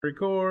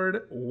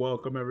Record.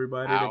 Welcome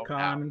everybody to Ow, ow,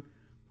 Con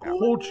ow.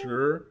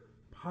 Culture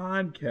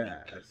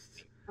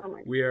Podcast. Oh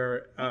my We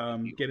are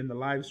getting the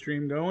live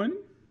stream going,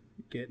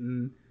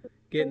 getting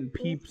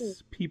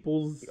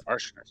people's The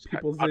arsonists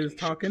have people's is automation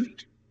talking.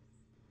 feet.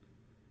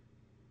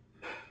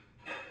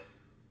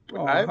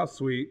 Oh, Live? how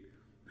sweet!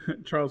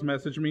 Charles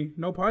messaged me.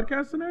 No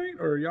podcast tonight,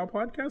 or y'all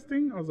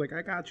podcasting? I was like,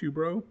 I got you,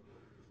 bro.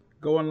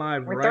 Going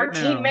live We're right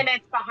 13 now.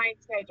 minutes behind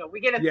schedule. We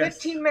get a Yes.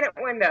 15-minute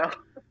window.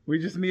 We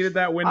just needed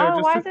that window Oh,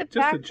 why is just it to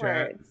backwards?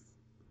 chat.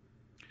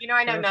 You know,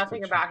 I know Just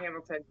nothing to about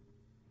Hamilton.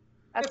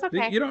 That's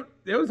okay. You don't.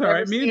 It was all Never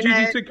right. Me and seen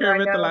Gigi it, took care of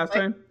so it I the know, last like-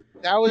 time.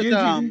 That was Me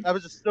and Gigi. that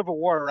was the Civil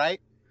War,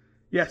 right?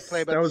 Yes,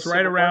 Play about that the was right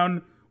Civil War?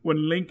 around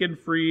when Lincoln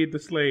freed the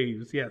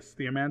slaves. Yes,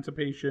 the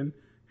Emancipation,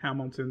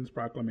 Hamilton's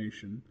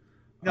Proclamation.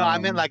 No, I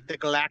meant like the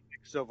Galactic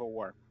Civil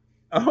War.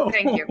 Oh,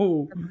 Thank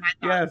you.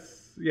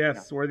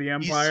 yes, where the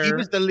Empire, He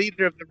was the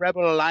leader of the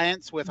Rebel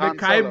Alliance with the Han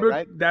Kyber. Solo,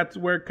 right? That's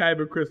where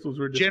Kyber crystals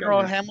were discovered.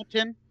 General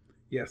Hamilton.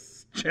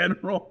 Yes,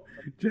 General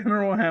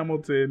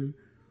Hamilton.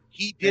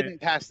 He didn't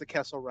pass the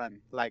Kessel Run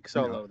like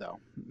Solo, though.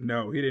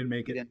 No, he didn't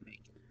make He it. didn't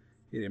make it.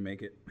 He didn't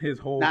make it. His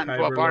whole Not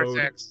into a Kyber bar load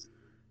sex.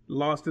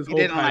 lost his He whole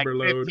did in like Kyber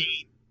load.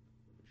 15.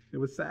 It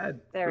was sad.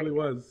 There It we really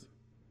go. was.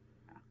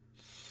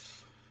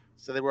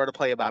 So they wrote a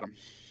play about him.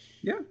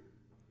 Yeah,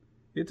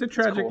 it's a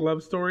tragic cool.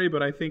 love story,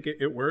 but I think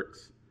it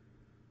works.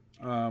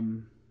 It's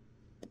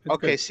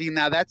Okay, good. see,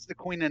 now that's the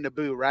Queen of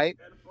Naboo, right?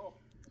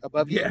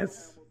 Above you?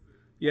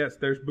 Yes.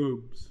 There's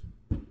boobs.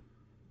 Oh,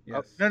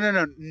 Yes. no,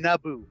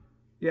 Naboo.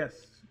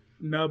 Yes.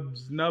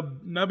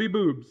 Nubby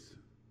boobs.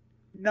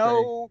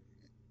 No,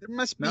 there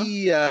must No?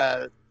 be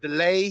a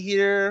delay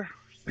here,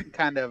 some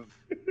kind of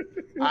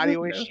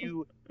audio No.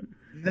 issue.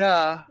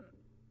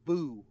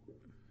 Naboo.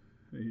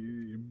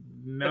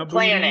 Naboo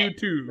planet.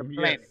 YouTube. The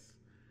planet. Yes.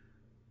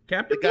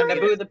 Captain The gun-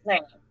 Planet? Naboo the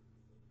planet.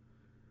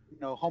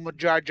 Homo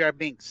Jar Jar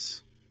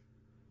Binks.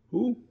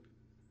 Who?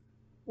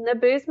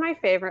 Naboo's my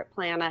favorite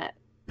planet.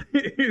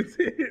 Is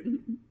it?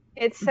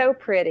 It's so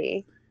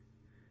pretty.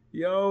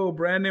 Yo,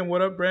 Brandon,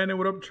 what up, Brandon?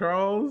 What up,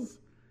 Charles?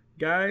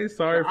 Guys,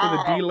 sorry for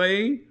the Oh.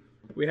 delay.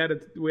 We had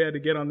to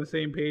get on the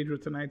same page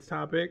with tonight's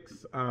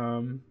topics.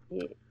 Yeah.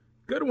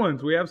 Good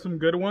ones. We have some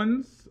good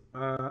ones.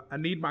 I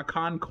need my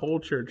con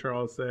culture,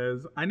 Charles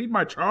says. I need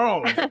my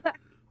Charles.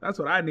 That's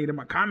what I need in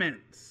my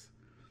comments.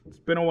 It's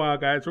been a while,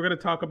 guys. We're going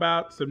to talk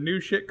about some new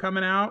shit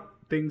coming out.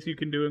 Things you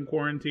can do in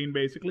quarantine,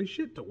 basically.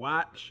 Shit to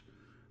watch.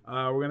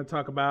 We're going to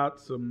talk about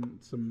some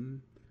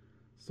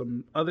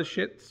other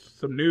shit,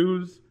 some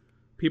news.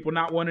 People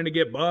not wanting to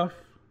get buff.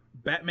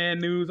 Batman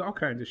news, all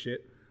kinds of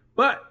shit.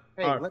 But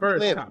Hey, our let me first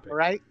live, topic. all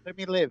right? Let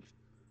me live.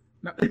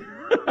 No.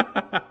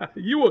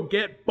 You will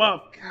get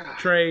buffed,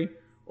 Trey,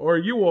 or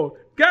you will.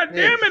 God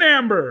damn it,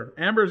 Amber!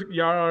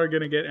 Y'all are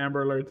gonna get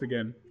Amber alerts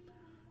again.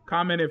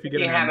 Comment if you get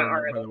you an Amber haven't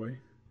alert, by already. the way.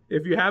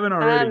 If you haven't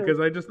already, Um, because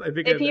I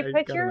think If I you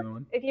put got another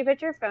one.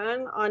 your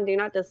phone on Do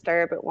Not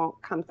Disturb, it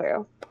won't come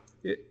through.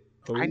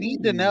 I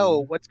need to know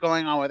what's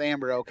going on with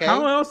Amber, okay?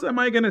 How else am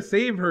I gonna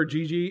save her,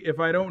 Gigi, if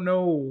I don't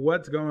know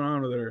what's going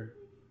on with her?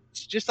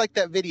 It's just like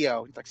that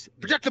video. It's like,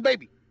 protect the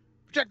baby.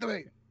 Protect the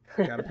baby.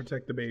 Gotta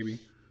protect the baby.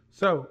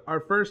 So, our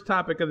first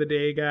topic of the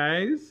day,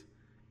 guys,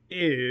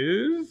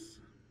 is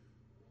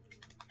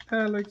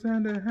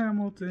Alexander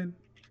Hamilton.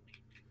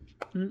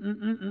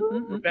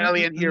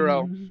 Rebellion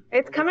hero.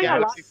 It's coming a lot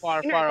Galaxy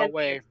far, sooner far than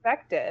away.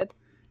 expected.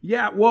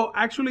 Yeah, well,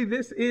 actually,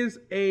 this is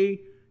a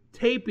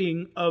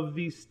taping of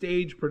the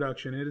stage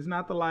production. It is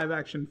not the live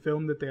action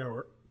film that they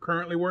are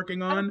currently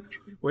working on,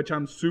 which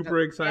I'm super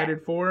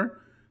excited for.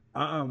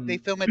 They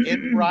film it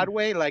in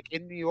Broadway, like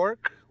in New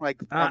York,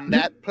 like on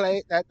that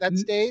play, that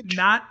stage.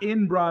 Not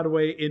in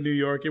Broadway in New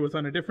York. It was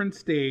on a different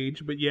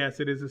stage, but yes,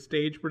 it is a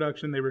stage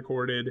production they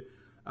recorded.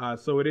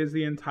 So it is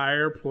the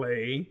entire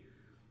play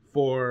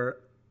for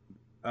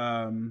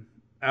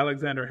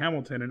Alexander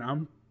Hamilton,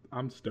 and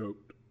I'm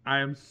stoked. I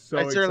am so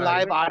Is there a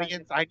excited. live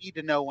audience? I need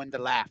to know when to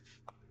laugh.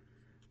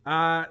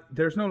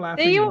 There's no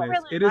laughing You in won't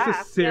this. really It is laugh, a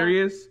yeah.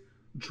 serious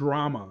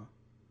drama.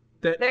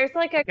 That There's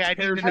like a Okay, I need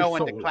Tears to know your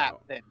when to soul clap.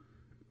 out. Then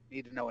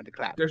need to know when to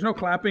clap. there's no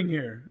clapping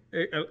here,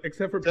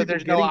 except for So people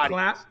there's no getting audience.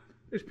 clapped.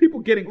 There's people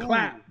getting Ooh.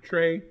 clapped,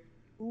 Trey.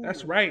 Ooh.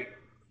 That's right.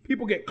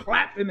 People get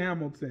clapped in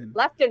Hamilton.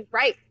 left and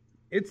right.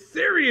 It's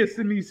serious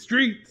in these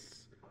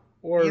streets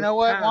or You know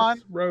what, past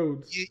Juan?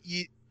 roads.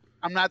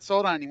 I'm not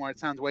sold on it anymore. It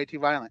sounds way too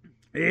violent.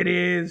 It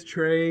is,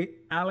 Trey.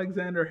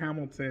 Alexander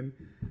Hamilton.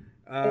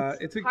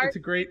 It's a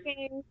great.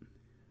 Heartbreaking.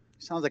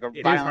 Sounds like a It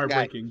is violent guy.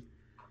 heartbreaking.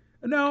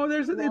 No,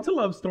 it's a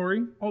love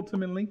story.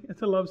 Ultimately,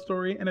 it's a love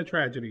story and a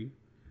tragedy.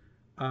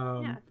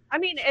 Yeah. I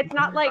mean, it's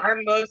not like Our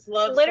most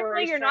loved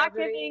literally stories, you're not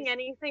tragedies. giving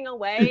anything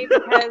away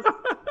because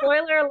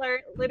spoiler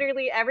alert,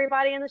 literally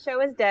everybody in the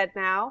show is dead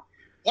now.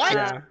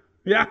 What?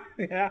 Yeah.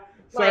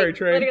 Sorry, Like,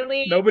 Trey.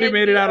 literally Nobody in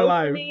made it the out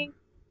alive. opening-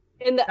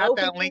 In the Not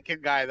that opening, Lincoln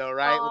guy though,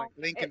 right? Oh, Like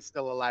Lincoln's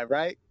still alive,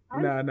 right?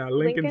 No, Lincoln's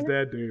Lincoln-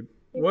 dead, dude.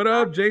 he's What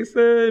not. up,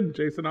 Jason?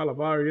 Jason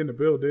Olivari in the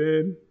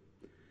building.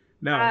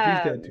 No,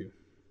 he's dead too.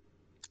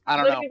 I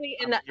don't know. literally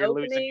in the You're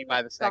losing me opening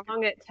by the second.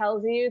 song, it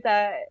tells you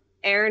that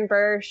Aaron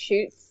Burr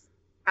shoots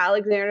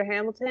Alexander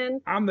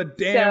Hamilton. I'm the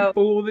damn So-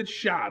 fool that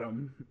shot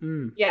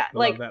him. Yeah, I love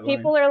like that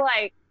people line. are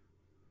like,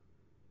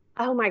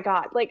 oh my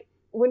God. Like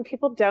when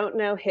people don't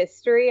know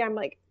history, I'm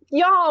like,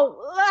 y'all,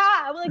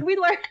 like we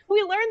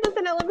learned this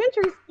in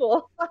elementary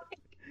school.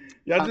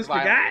 Y'all just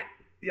Violent. forgot.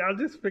 Y'all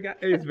just forgot.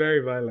 It's very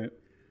violent.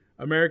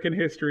 American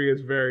history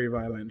is very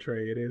violent,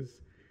 Trey.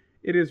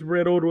 It is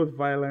riddled with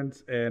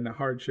violence and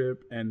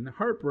hardship and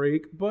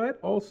heartbreak, but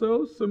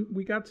also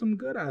we got some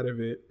good out of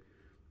it.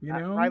 You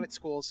know? Private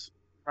schools,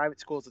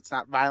 it's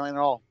not violent at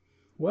all.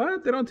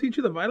 What? They don't teach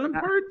you the violent Uh,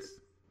 parts?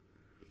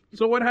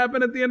 So what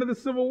happened at the end of the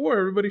Civil War?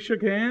 Everybody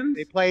shook hands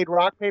They played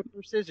rock, paper,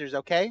 scissors.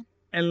 Okay.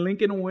 and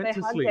Lincoln went They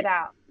to hugged sleep. it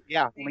out.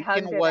 Yeah, They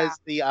hugged Lincoln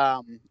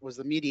it was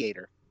the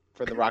mediator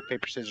for the rock,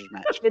 paper, scissors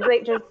match. Did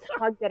they just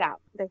hugged it out?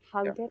 They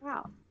hugged it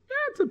out.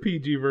 That's a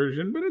PG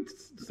version, but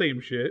it's the same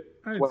shit.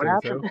 I'd What say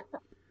happened? so.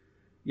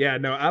 Yeah,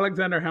 no,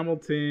 Alexander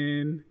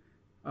Hamilton.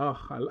 Oh,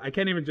 I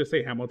can't even just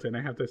say Hamilton.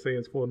 I have to say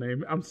his full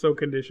name. I'm so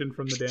conditioned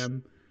from the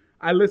damn.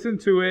 I listen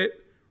to it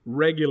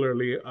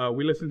regularly.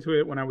 We listened to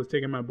it when I was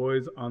taking my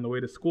boys on the way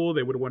to school.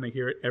 They would want to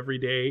hear it every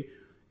day.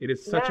 It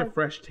is such a Yes.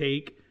 fresh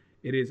take.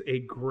 It is a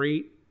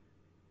great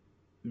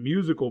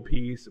musical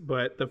piece,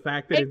 but the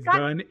fact that it's got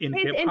done in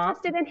kids hip hop.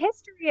 interested in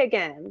history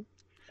again.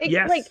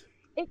 Yes. Like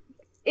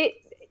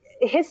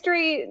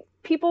history,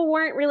 people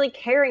weren't really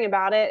caring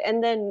about it,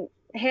 and then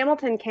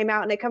Hamilton came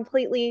out, and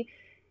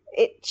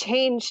it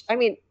changed. I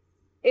mean,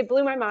 it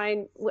blew my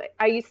mind.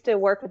 I used to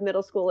work with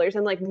middle schoolers,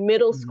 and like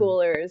middle Mhm.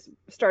 schoolers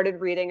started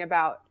reading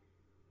about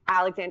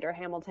Alexander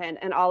Hamilton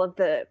and all of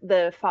the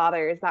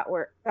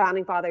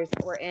founding fathers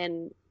that were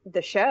in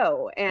the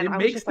show, and It I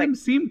was makes just them like,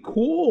 seem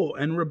cool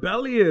and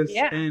rebellious,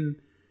 Yeah.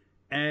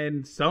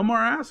 and some are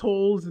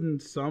assholes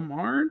and some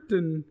aren't,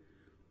 and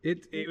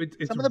it's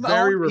Some of them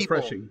very own people.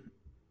 refreshing.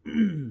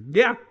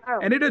 Yeah, oh,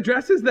 and it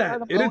addresses that.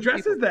 them It own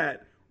addresses people.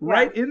 that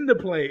right in the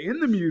play, in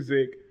the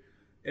music.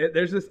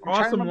 There's this trying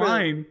to awesome remember-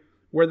 line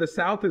where the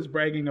South is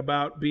bragging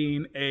about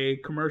being a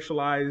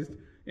commercialized,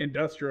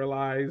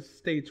 industrialized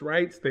states'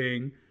 rights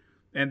thing,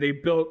 and they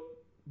built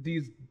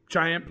these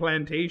giant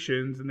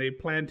plantations and they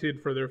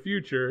planted for their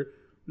future.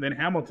 And then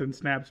Hamilton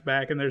snaps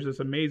back, and there's this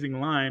amazing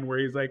line where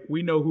he's like,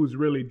 "We know who's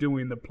really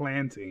doing the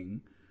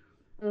planting,"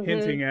 mhm.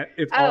 hinting at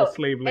it's all Oh,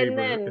 slave and labor.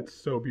 then It's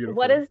so beautiful.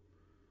 What is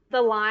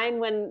the line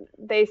when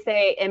they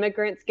say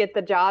immigrants get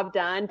the job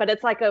done? But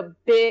it's like a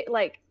big,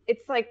 like,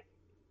 it's like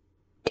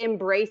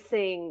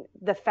embracing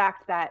the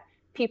fact that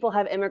people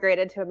have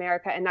immigrated to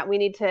America and that we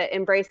need to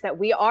embrace that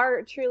we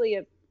are truly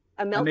a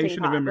a melting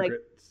nation pot. of Like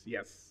immigrants?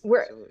 Yes.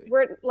 Absolutely.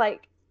 we're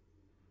like,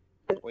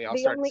 We all the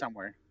started only-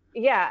 somewhere.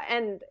 yeah,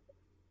 and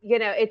you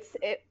know,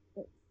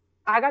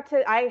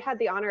 I had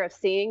the honor of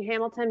seeing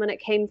Hamilton when it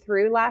came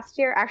through last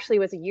year. Actually, it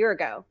was a year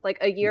ago, like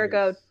a year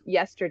ago Nice.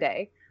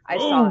 yesterday. I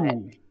saw it.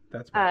 Ooh,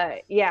 That's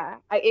badass. Yeah,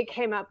 it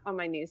came up on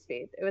my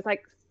newsfeed. It was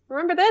like,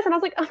 remember this? And I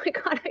was like, oh my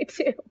God, I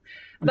do.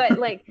 But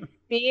like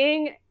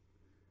being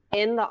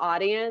in the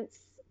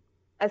audience,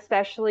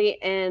 especially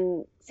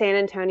in San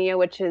Antonio,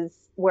 which is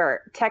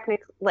where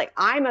technically, like,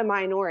 I'm a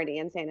minority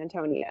in San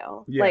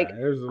Antonio. Yeah, Like,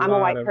 there's a I'm a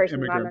lot white of person,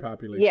 but immigrant I'm a-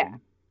 population.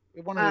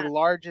 yeah. One of the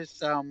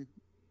largest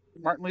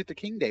Martin Luther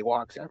King Day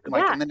walks in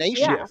the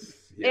nation. Yeah.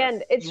 Yes.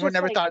 And it's You would just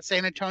never like, thought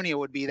San Antonio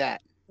would be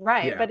that.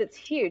 right, Yeah. but it's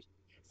huge.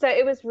 So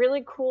it was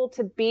really cool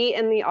to be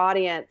in the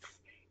audience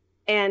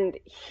and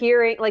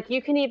hearing, like,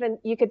 you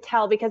could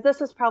tell, because this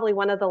was probably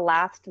one of the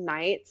last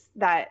nights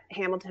that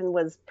Hamilton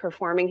was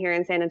performing here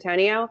in San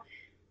Antonio.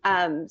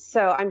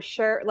 So I'm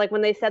sure, like,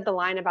 when they said the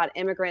line about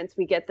immigrants,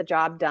 we get the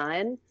job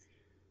done.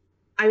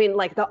 I mean,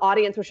 like, the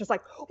audience was just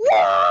like,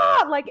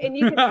 whoa! Like, and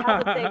you could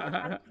tell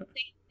that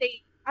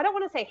they I don't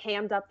want to say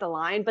hammed up the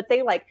line, but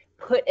they like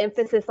put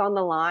emphasis on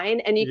the line,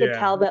 and you could Yeah.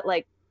 tell that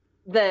like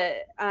the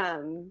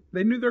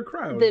They knew their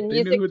crowd. the They knew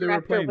music who they were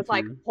director playing was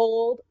like, to.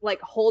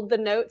 hold the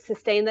note,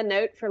 sustain the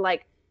note for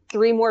like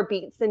 3 more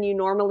beats than you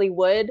normally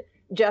would,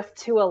 just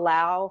to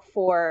allow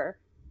for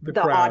the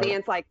crowd.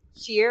 audience like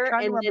cheer.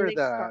 Trying to And then remember they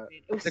started.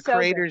 It was The so good.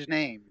 creator's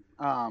name,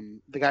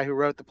 the guy who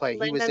wrote the play,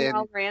 he was in.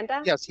 Lin-Manuel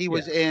Miranda. Yes, he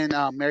was in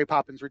Mary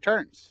Poppins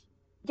Returns.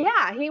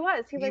 Yeah, he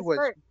was. He was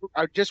great.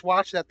 I just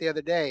watched that the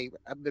other day.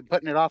 I've been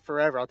putting it off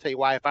forever. I'll tell you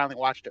why. I finally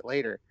watched it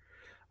later.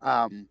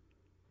 You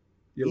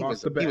He lost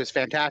was the bet. he was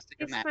fantastic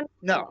in He's that.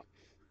 phenomenal.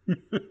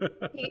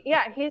 No,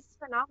 He's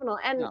phenomenal.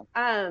 And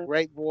No.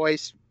 great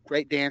voice,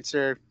 great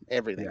dancer,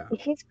 everything.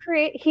 Yeah.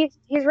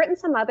 he's written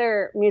some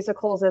other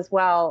musicals as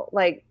well.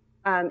 Like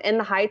In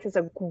the Heights is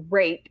a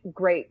great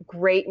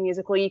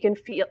musical. You can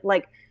feel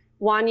like,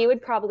 Juan, you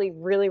would probably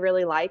really,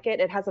 really like it.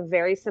 It has a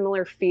very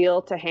similar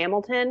feel to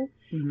Hamilton,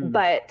 Mhm.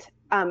 but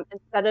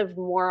instead of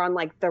more on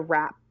like the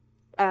rap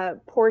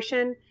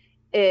portion,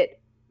 it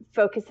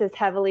focuses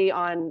heavily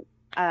on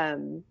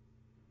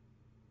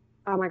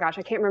oh my gosh,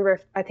 I can't remember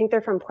I think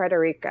they're from Puerto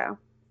Rico.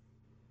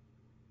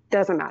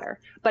 Doesn't matter.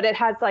 But it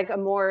has like a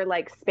more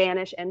like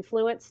Spanish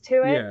influence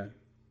to it. Yeah.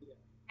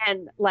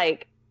 And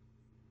like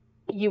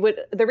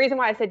the reason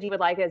why I said you would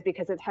like it is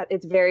because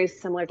it's very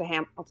similar to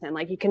Hamilton.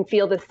 Like you can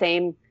feel the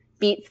same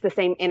beats, the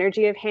same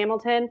energy of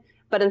Hamilton,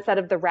 but instead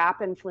of the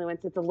rap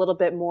influence, it's a little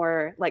bit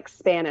more like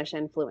Spanish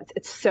influence.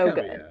 It's so Hell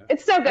good. yeah.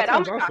 It's so good. That Oh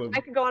sounds my gosh, awesome.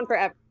 I could go on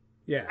forever.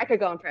 Yeah. I could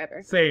go on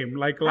forever. Same.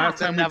 Like last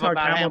That's time we enough talked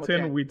about Hamilton,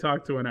 Hamilton. we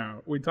talked to an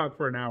hour. We talked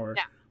for an hour.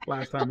 Yeah.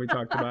 Last time we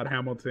talked about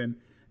Hamilton.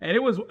 And it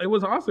was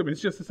awesome.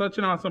 It's just such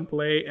an awesome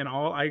play. And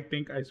I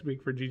think I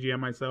speak for Gigi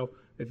and myself.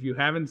 If you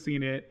haven't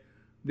seen it,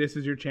 this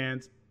is your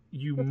chance.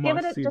 You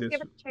must see this.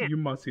 You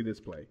must see this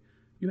play.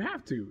 You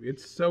have to.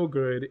 It's so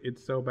good.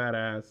 It's so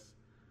badass.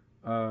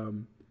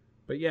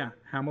 But yeah,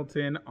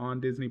 Hamilton on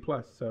Disney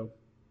Plus. So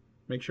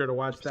make sure to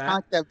watch It's that.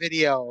 not that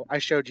video I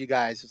showed you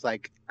guys. It's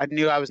like I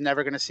knew I was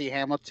never going to see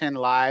Hamilton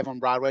live on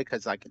Broadway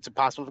because like it's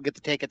impossible to get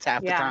the tickets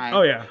half the time.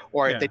 Oh yeah.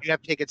 Or yeah. if they do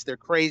have tickets, they're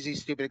crazy,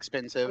 stupid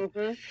expensive.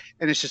 Mhm.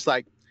 And it's just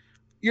like,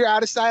 you're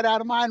out of sight,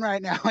 out of mind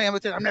right now,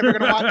 Hamilton. I'm never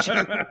going to watch you.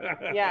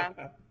 Yeah.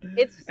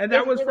 And that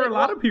it's was for a really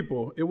lot cool. of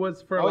people. It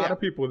was for a Oh, lot yeah. of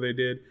people they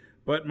did.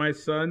 But my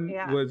son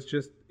Yeah. was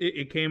just,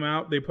 it came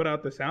out, they put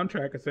out the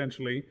soundtrack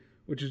essentially,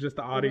 which is just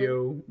the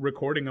audio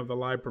recording of the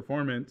live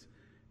performance.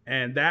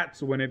 And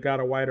that's when it got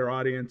a wider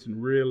audience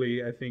and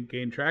really, I think,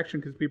 gained traction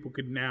because people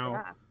could now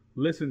Yeah.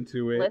 listen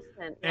to it.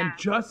 Listen. And Yeah.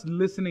 just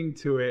listening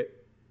to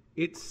it,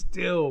 it's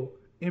still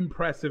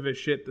impressive as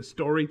shit. The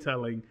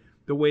storytelling,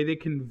 the way they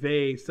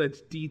convey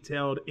such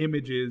detailed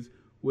images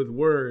with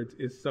words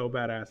is so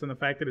badass. And the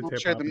fact that it's I'm hip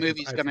sure hop the is just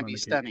movie's icing going to on be the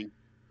cake. stunning.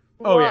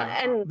 Oh Well,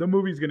 yeah, and the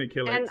movie's gonna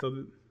kill it. and-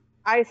 So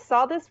I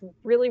saw this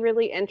really,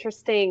 really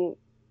interesting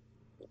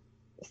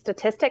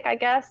statistic, I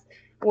guess,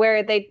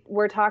 where they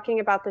were talking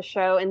about the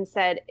show and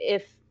said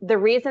if the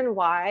reason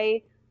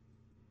why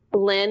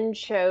Lin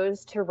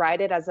chose to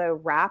write it as a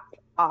rap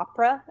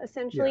opera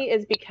essentially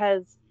is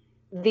because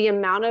the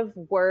amount of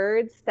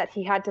words that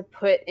he had to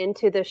put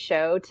into the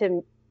show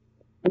to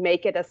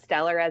make it as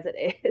stellar as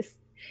it is,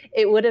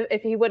 it would have,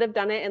 if he would have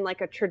done it in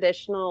like a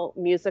traditional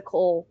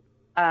musical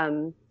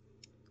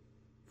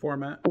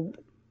format.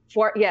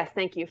 yes,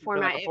 thank you,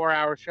 format. Like a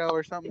 4-hour show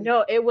or something?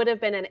 No, it would have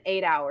been an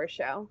 8-hour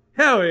show.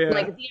 Hell yeah!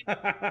 Like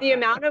the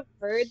amount of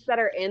words that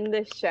are in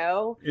this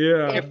show.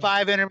 Yeah. Get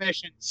 5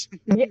 intermissions.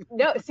 Yeah,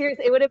 no,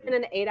 seriously, it would have been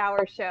an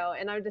 8-hour show,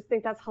 and I just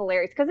think that's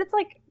hilarious because it's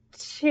like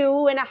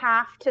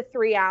 2.5 to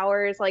 3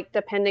 hours, like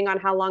depending on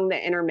how long the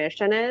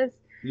intermission is.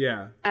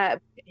 Yeah.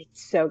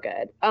 It's so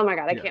good. Oh my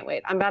god, I Yeah. can't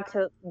wait. I'm about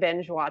to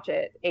binge watch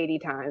it 80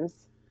 times.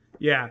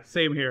 Yeah.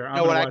 Same here. I'm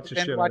You know what gonna I watch the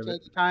could shit watch out of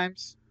it. 80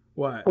 times?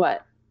 What?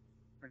 What?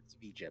 Prince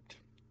of Egypt.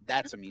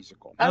 That's a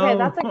musical. Okay,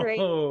 that's a great.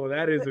 Oh,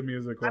 that is a I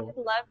musical. would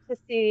love to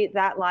see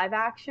that live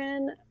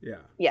action. Yeah.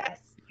 Yes.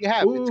 You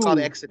have. It's called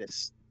Ooh.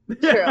 Exodus.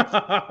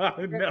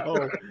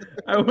 No,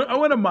 I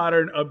want a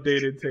modern,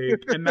 updated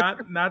take, and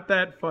not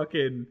that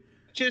fucking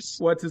Just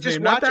what's his Just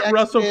name? Not watch that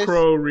Russell Exodus.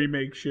 Crowe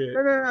remake shit.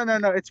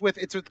 no. It's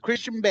with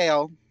Christian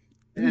Bale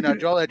and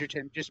Joel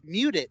Edgerton. Just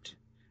mute it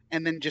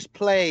and then just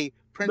play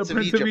Prince The of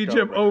Prince Egypt. of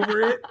Egypt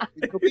over it.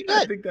 It'll be I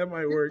good. think that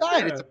might work.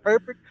 Fine. Yeah. It's a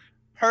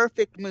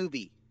perfect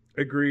movie.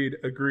 Agreed.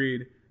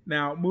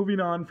 Now, moving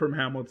on from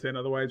Hamilton,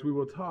 otherwise we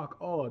will talk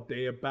all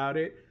day about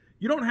it.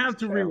 You don't have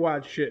to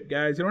rewatch shit,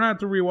 guys. You don't have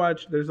to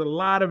rewatch. There's a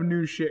lot of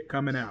new shit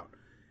coming out.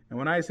 And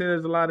when I say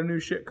there's a lot of new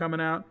shit coming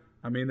out,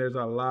 I mean there's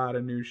a lot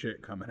of new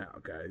shit coming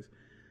out, guys.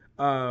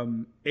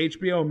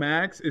 HBO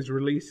Max is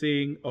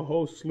releasing a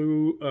whole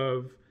slew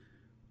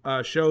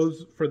of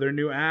shows for their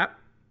new app.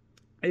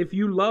 If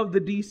you love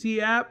the DC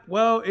app,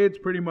 well, it's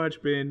pretty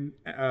much been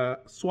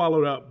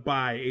swallowed up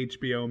by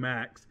HBO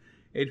Max.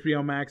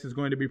 HBO Max is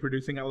going to be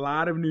producing a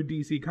lot of new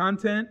DC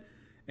content,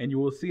 and you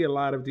will see a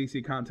lot of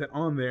DC content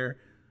on there.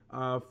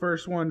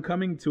 First one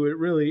coming to it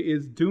really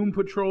is Doom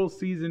Patrol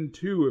Season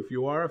 2. If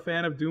you are a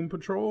fan of Doom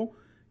Patrol,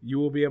 you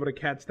will be able to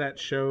catch that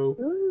show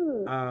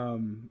Ooh.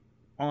 on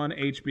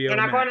HBO They're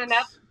not Max. going to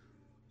Netflix?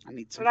 I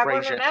need They're some not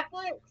going to Frasier.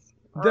 Netflix?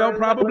 Or They'll is it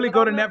probably on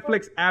go to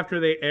Netflix after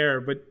they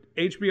air, but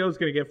HBO is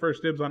going to get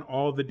first dibs on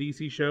all the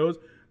DC shows.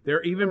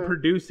 They're even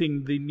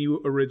producing the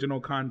new original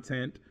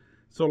content.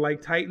 So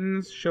like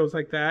Titans, shows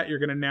like that, you're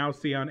going to now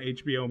see on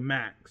HBO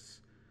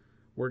Max.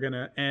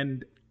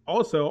 And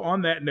also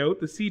on that note,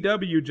 the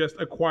CW just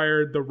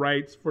acquired the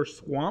rights for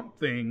Swamp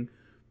Thing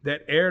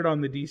that aired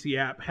on the DC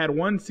app. Had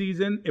one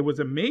season, it was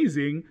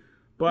amazing,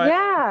 but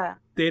Yeah.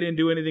 they didn't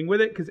do anything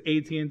with it because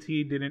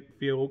AT&T didn't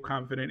feel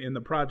confident in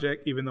the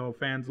project, even though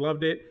fans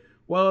loved it.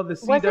 Well, the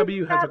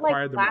CW has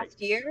acquired the rights.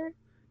 Last year?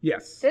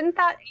 Yes. Didn't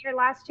that air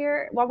last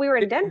year while we were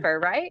in Denver,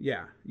 right?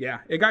 Yeah.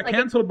 It got Like,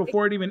 canceled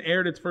before it even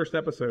aired its first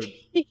episode.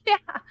 Yeah.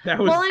 That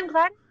was. Well, I'm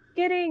glad it's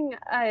getting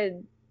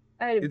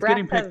It's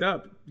getting picked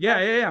up.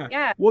 Yeah.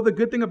 Yeah. Well, the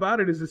good thing about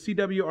it is the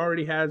CW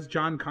already has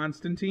John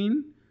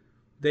Constantine.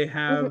 They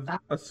have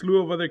a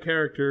slew of other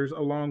characters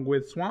along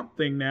with Swamp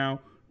Thing now.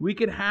 We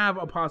could have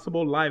a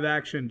possible live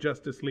action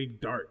Justice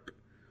League Dark,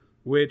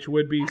 which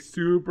would be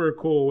super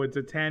cool with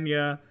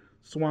Zatanna,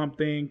 Swamp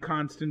Thing,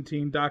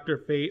 Constantine, Dr.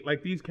 Fate.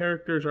 Like, these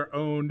characters are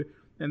owned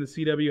and the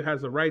CW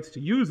has the rights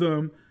to use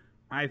them.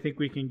 I think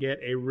we can get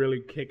a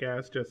really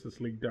kick-ass Justice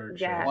League Dark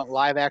Yeah. I show. want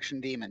live action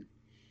demon.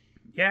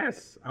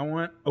 Yes, I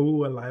want.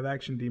 Oh, a live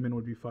action demon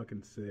would be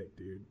fucking sick,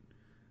 dude.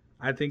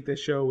 I think this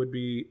show would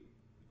be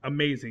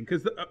amazing.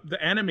 Because the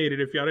animated,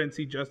 if y'all didn't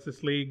see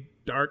Justice League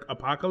Dark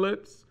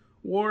Apocalypse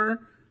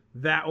War,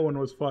 that one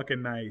was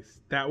fucking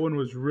nice. That one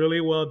was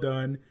really well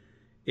done.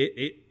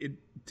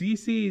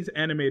 DC's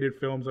animated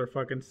films are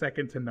fucking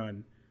second to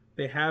none.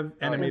 They have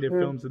animated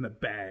films in the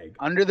bag.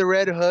 Under the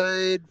Red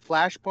Hood,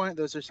 Flashpoint,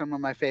 those are some of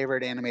my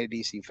favorite animated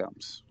DC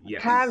films.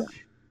 Yes.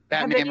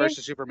 Batman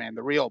versus Superman,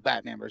 the real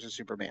Batman versus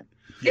Superman.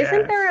 Yes.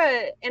 Isn't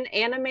there an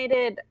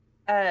animated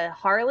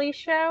Harley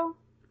show?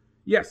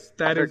 Yes,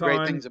 that I've heard is great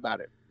on. things about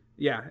it.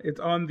 Yeah, it's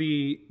on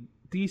the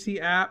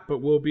DC app,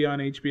 but will be on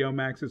HBO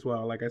Max as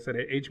well. Like I said,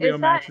 HBO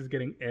Max is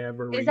getting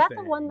everything. Is that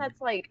the one that's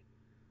like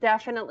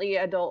definitely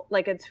adult?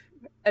 Like it's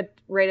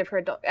rated for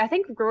adult? I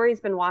think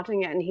Rory's been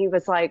watching it, and he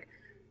was like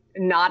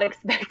not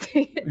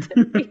expecting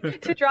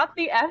it to drop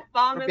the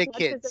F-bomb as much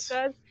kids. as it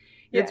does.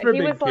 It's for he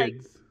big was kids.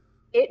 like,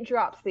 it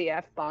drops the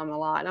F-bomb a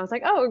lot, and I was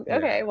like, oh,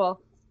 okay,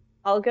 well,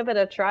 I'll give it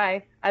a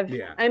try.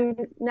 I'm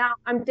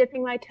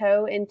dipping my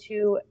toe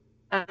into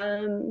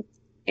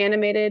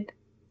animated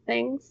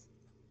things,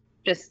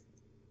 just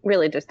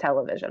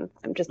television.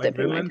 I'm just like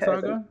dipping Vinland my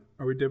toes. Saga?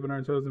 Are we dipping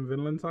our toes in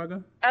Vinland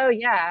Saga? Oh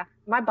yeah,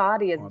 my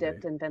body is Oh,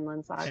 dipped in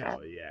Vinland Saga.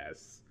 Hell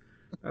yes.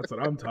 That's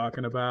what I'm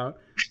talking about.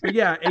 But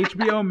yeah,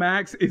 HBO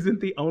Max isn't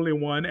the only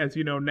one. As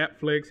you know,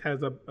 Netflix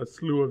has a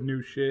slew of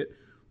new shit.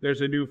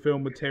 There's a new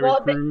film with Terry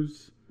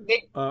Crews.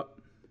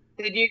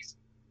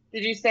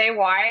 Did you say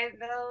why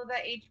though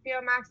that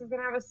HBO Max is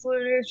gonna have a slew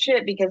of new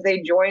shit? Because they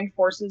joined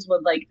forces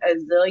with like a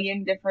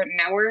zillion different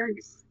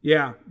networks.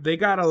 Yeah, they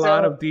got a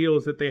lot of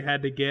deals that they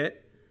had to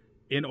get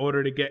in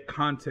order to get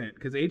content.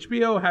 Because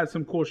HBO has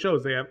some cool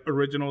shows. They have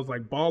originals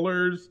like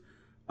Ballers.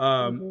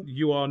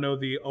 You all know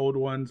the old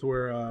ones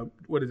were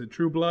what is it,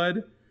 True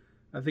Blood?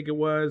 I think it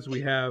was.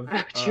 We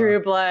have True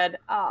Blood.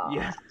 Oh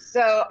yeah.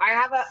 So I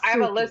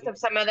have a list of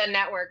some of the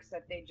networks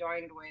that they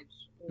joined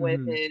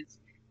with is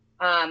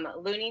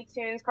Looney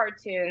Tunes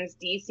Cartoons,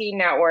 DC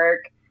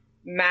Network,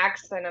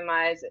 Max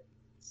Cinemas,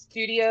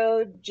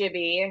 Studio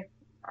Ghibli.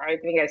 I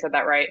think I said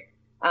that right.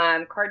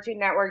 Cartoon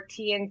Network,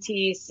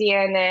 TNT,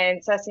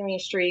 CNN, Sesame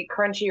Street,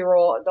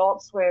 Crunchyroll,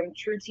 Adult Swim,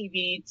 True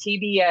TV,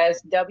 TBS,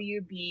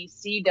 WB,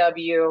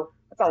 CW.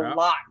 That's a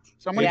lot.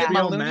 Someone get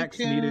my Looney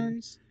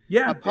Tunes.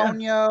 Yeah,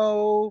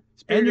 Ponyo,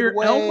 and your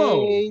Away,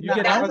 Elmo. You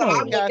get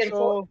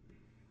Elmo.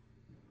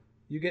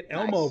 You get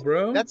Elmo,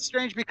 bro. That's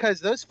strange because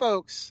those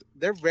folks,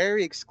 they're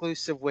very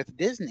exclusive with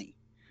Disney.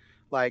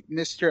 Like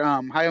Mr.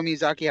 Hayao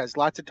Miyazaki has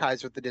lots of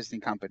ties with the Disney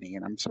company,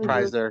 and I'm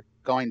surprised they're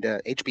going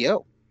to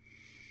HBO.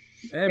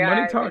 Hey,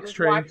 money talks,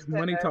 Trey.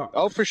 Money talks.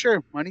 Oh, for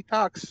sure. Money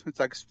talks.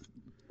 It's like,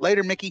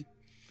 later, Mickey.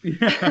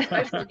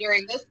 Especially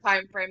during this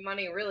time frame,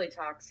 money really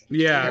talks.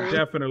 Yeah,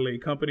 definitely.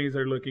 Companies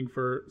are looking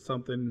for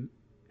something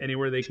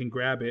anywhere they can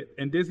grab it.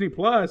 And Disney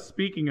Plus,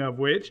 speaking of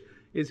which,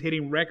 is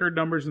hitting record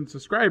numbers in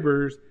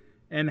subscribers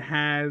and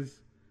has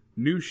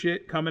new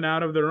shit coming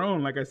out of their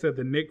own. Like I said,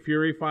 the Nick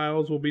Fury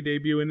files will be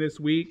debuting this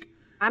week.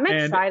 I'm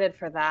excited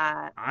for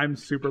that. I'm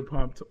super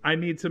pumped. I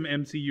need some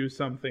MCU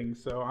something,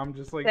 so I'm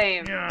just like,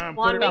 same. Yeah,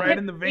 put it right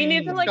in the vein. We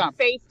need to like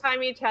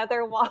FaceTime each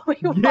other while we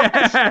watch.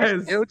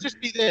 Yes. It would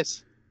just be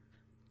this.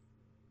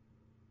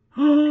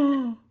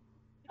 Oh,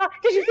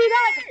 did you see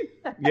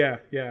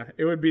that? Yeah.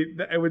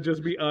 It would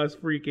just be us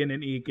freaking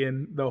and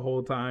eking the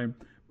whole time.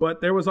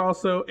 But there was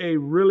also a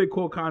really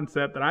cool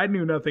concept that I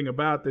knew nothing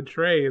about that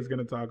Trey is going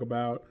to talk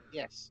about.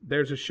 Yes.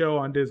 There's a show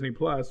on Disney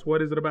Plus.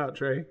 What is it about,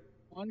 Trey?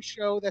 One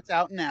show that's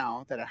out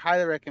now that I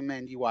highly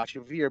recommend you watch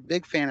if you're a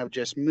big fan of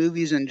just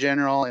movies in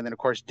general, and then of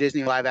course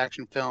Disney live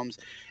action films.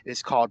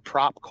 It's called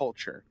Prop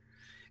Culture.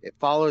 It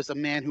follows a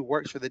man who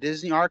works for the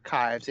Disney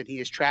Archives, and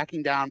he is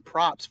tracking down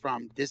props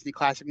from Disney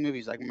classic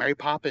movies like Mary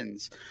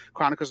Poppins,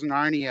 Chronicles of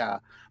Narnia,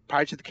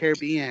 Pirates of the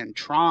Caribbean,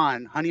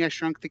 Tron, Honey, I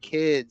Shrunk the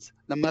Kids,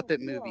 The Muppet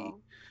Movie. Whoa.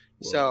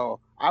 So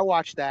I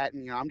watched that,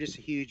 and I'm just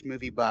a huge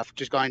movie buff.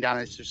 Just going down,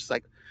 it's just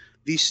like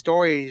these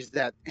stories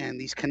that and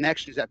these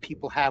connections that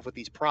people have with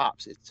these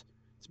props. It's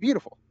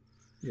beautiful.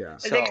 Yeah.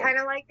 Is it kind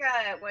of like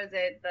was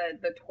it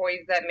the Toys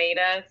That Made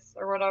Us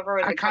or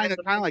whatever? Kind of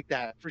like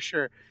that for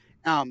sure.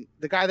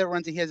 The guy that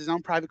runs it, he has his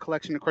own private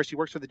collection. Of course, he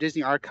works for the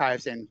Disney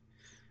Archives, and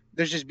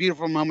there's just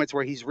beautiful moments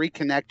where he's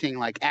reconnecting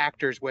like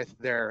actors with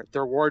their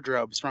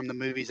wardrobes from the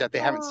movies that they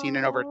haven't seen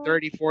in over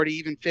 30, 40,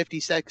 even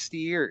 50, 60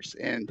 years.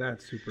 And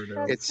that's super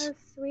dope. That's so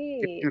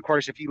sweet. And of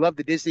course, if you love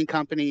the Disney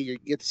company, you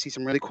get to see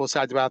some really cool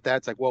sides about that.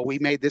 It's like, well, we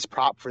made this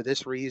prop for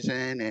this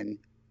reason, and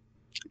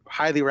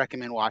highly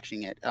recommend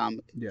watching it.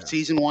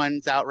 Season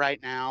 1's out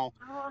right now.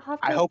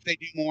 I hope they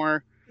do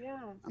more. Yeah.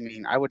 I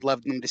mean, I would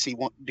love them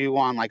to do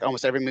on like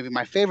almost every movie.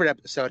 My favorite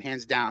episode,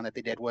 hands down, that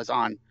they did was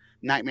on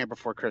Nightmare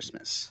Before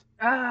Christmas.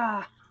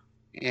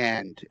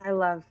 And I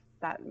love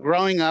that movie.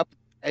 Growing up,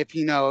 if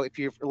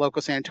you're a local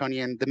San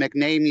Antonian, the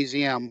McNay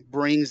Museum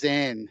brings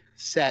in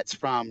sets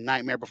from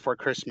Nightmare Before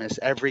Christmas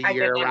every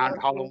year around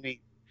Halloween.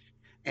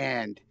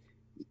 And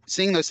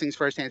seeing those things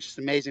firsthand, it's just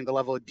amazing the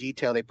level of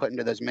detail they put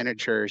into those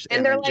miniatures.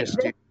 And they're like this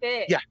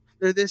big. Yeah,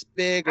 they're this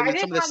big. I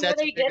didn't know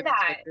they did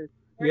that.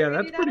 Where Yeah, did we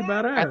that's do pretty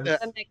that at?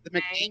 badass. The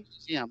McKay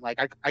Museum. Like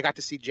I got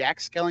to see Jack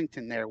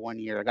Skellington there one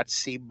year. I got to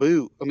see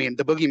the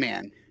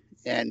Boogeyman,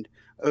 and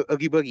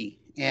Oogie Boogie,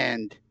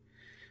 and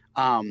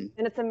And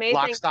it's amazing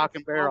Lock, Stock, how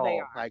and small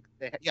they Barrel. are.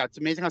 It's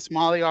amazing how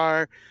small they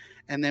are.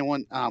 And then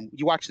when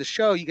you watch the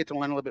show, you get to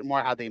learn a little bit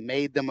more how they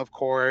made them, of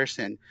course,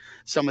 and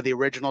some of the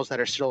originals that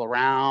are still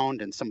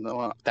around and some of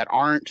the that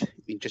aren't. I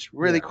mean, just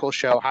really cool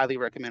show. Highly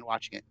recommend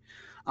watching it.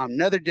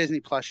 Another Disney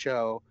Plus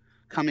show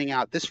coming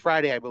out this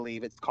Friday, I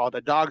believe. It's called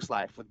A Dog's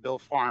Life with Bill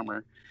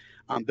Farmer.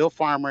 Bill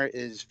Farmer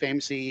is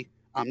famously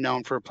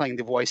known for playing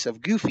the voice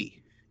of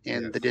Goofy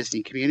in the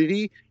Disney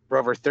community for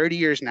over 30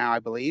 years now, I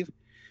believe.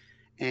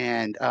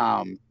 And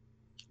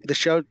the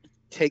show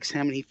takes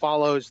him and he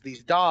follows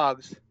these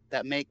dogs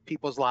that make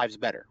people's lives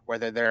better,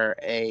 whether they're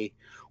a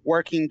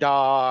working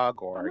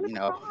dog or,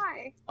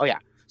 Cry. Oh, yeah.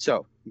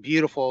 So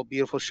beautiful,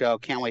 beautiful show.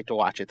 Can't wait to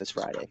watch it this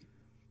Friday.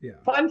 Yeah.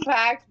 Fun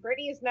fact: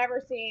 Brittany's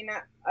never seen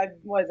A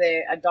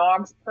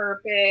Dog's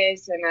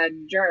Purpose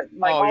and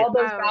all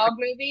those dog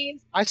movies.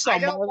 I saw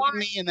More Than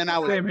Me, and then I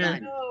was Same here.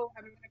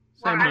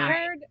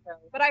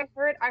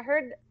 I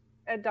heard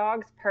A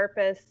Dog's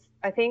Purpose.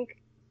 I think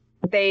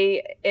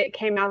it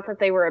came out that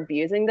they were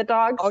abusing the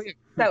dogs. Oh, yeah.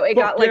 So it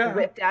got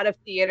ripped out of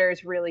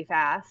theaters really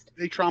fast.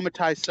 They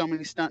traumatized so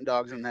many stunt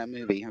dogs in that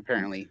movie,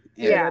 apparently.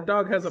 Yeah, that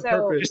dog has a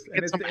purpose,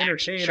 and it's some to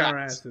entertain action our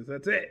shots. asses.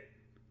 That's it.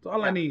 That's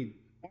all I need.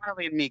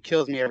 Marley and Me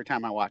kills me every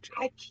time I watch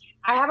it.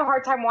 I have a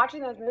hard time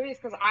watching those movies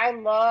because I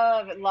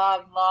love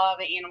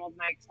animals,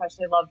 and I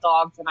especially love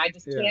dogs, and I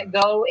just can't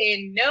go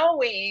in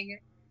knowing,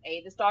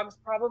 hey, this dog's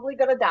probably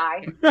gonna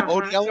die.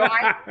 Old Yeller,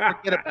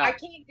 forget about I it.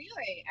 can't do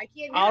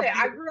it.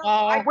 I grew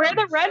up. Where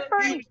the Red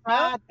Fern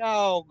Grows.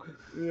 Dog.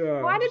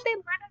 Yeah. Why did they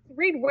let us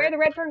read Where the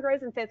Red Fern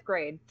Grows in 5th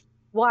grade?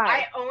 Why?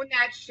 I own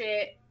that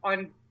shit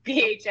on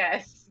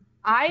VHS.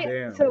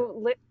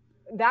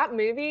 That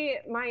movie,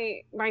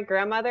 my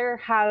grandmother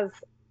has,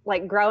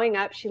 like, growing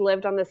up, she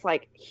lived on this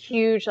like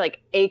huge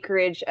like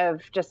acreage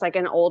of just like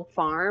an old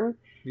farm.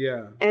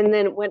 Yeah. And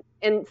then when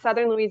in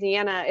southern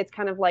Louisiana, it's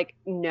kind of like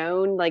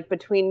known, like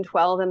between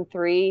 12 and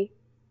 3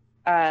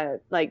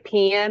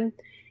 p.m.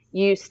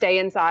 you stay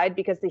inside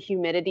because the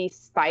humidity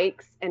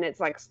spikes and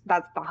it's like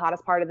that's the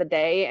hottest part of the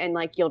day, and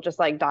like you'll just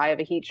like die of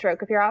a heat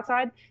stroke if you're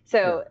outside.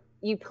 So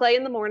you play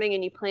in the morning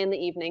and you play in the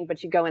evening,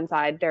 but you go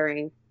inside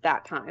during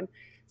that time.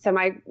 So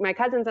my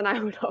cousins and I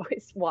would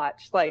always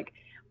watch like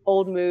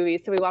old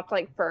movies. So we watched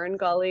like Fern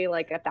Gully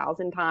like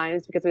 1,000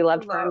 times because we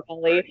loved Fern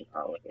Gully.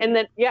 And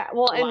then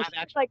and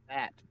she's like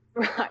that.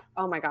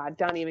 Oh my God,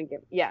 don't even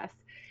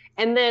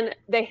And then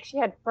she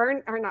had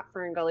not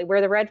Fern Gully,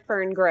 Where the Red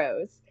Fern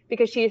Grows,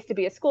 because she used to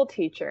be a school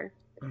teacher.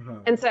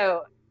 And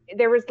so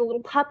there was the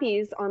little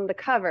puppies on the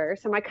cover.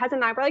 So my cousin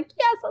and I were like,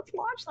 yes, let's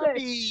watch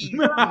this.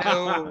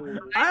 No.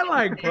 I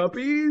like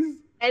puppies.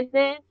 And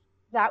then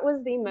that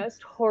was the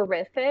most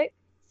horrific,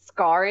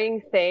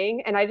 scarring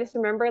thing. And I just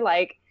remember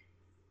like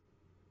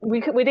we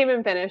didn't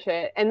even finish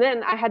it. And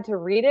then I had to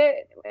read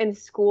it in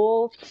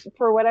school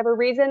for whatever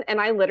reason.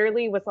 And I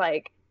literally was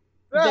like,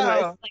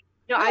 I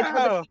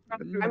told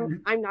her,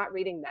 I'm not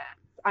reading that.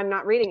 I'm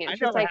not reading it.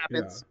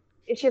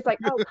 She's like,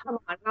 oh, come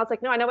on. And I was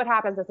like, no, I know what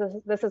happens.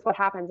 This is what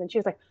happens. And she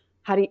was like,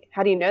 how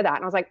do you know that?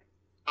 And I was like,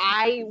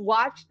 I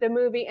watched the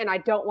movie and I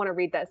don't want to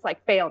read this.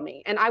 Like, fail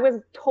me. And I was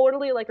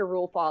totally like a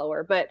rule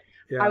follower, but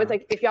I was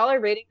like, if y'all are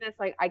reading this,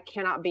 like, I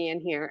cannot be in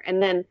here.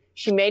 And then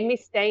she made me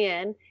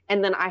stay in,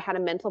 and then I had a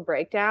mental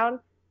breakdown.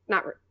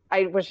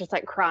 I was just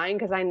like crying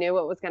because I knew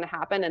what was going to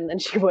happen. And then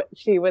she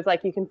was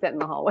like, you can sit in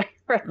the hallway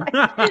for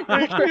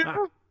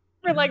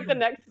like the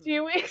next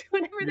few weeks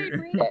whenever they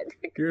read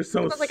it. You're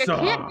so I was like,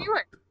 soft.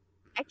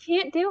 I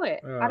can't do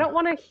it. I don't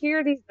want to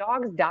hear these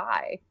dogs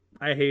die.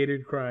 I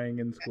hated crying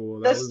in school.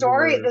 The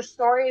story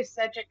is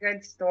such a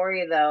good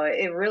story, though.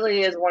 It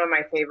really is one of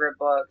my favorite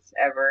books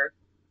ever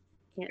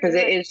because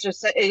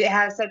it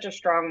has such a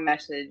strong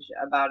message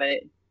about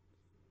it.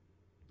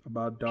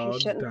 About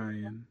dogs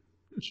dying.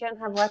 You shouldn't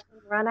have let them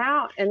run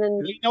out, and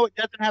then you know it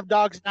doesn't have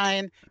dogs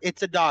dying.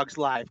 It's A Dog's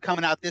Life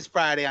coming out this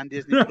Friday on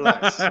Disney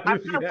Plus. I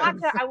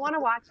want to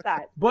watch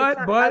that. But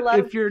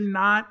if you're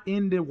not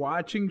into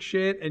watching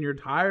shit and you're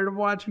tired of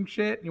watching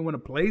shit and you want to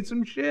play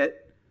some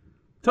shit,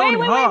 Tony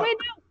Hawk. Wait,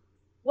 no.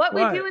 What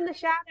We Do in the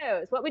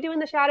Shadows. What We Do in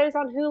the Shadows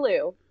on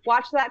Hulu.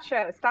 Watch that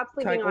show. Stop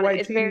sleeping on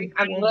it. It's very.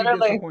 I'm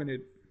literally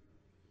disappointed.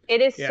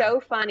 It is so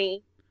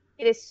funny.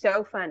 It is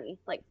so funny.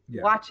 Like,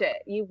 watch it.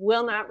 You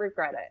will not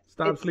regret it.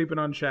 Stop sleeping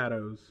on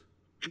Shadows.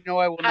 You know,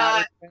 I will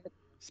not regret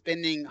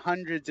spending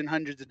hundreds and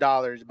hundreds of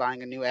dollars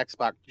buying a new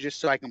Xbox just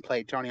so I can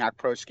play Tony Hawk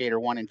Pro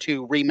Skater 1 and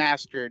 2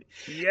 remastered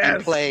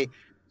and play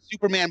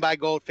Superman by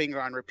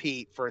Goldfinger on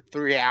repeat for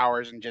 3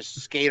 hours and just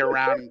skate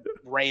around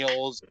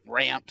rails,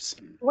 ramps.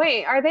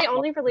 Wait, are they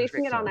only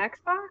releasing it on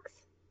Xbox?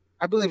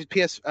 I believe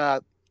it's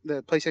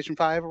the PlayStation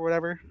 5 or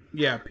whatever.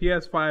 Yeah,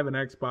 PS5 and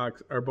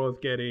Xbox are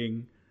both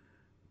getting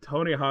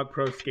Tony Hawk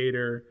Pro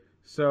Skater.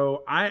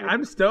 So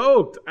I'm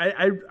stoked.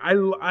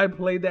 I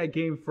played that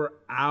game for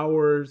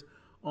hours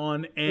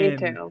on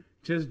end. Me too.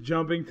 Just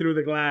jumping through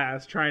the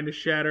glass, trying to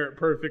shatter it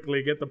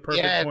perfectly, get the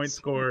perfect point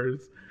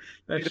scores.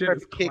 That The shit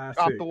is perfect kick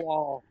classic. off the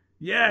wall.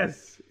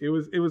 Yes, it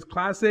was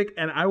classic,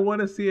 and I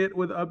want to see it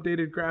with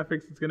updated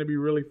graphics. It's going to be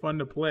really fun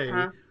to play,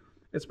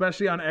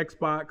 especially on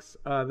Xbox.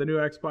 The new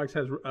Xbox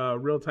has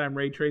real-time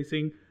ray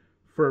tracing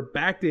for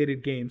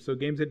backdated games. So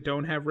games that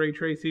don't have ray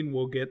tracing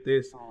will get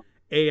this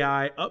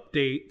AI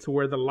update to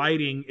where the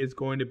lighting is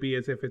going to be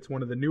as if it's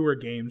one of the newer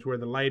games, where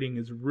the lighting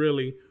is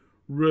really,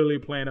 really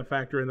playing a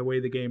factor in the way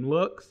the game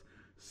looks.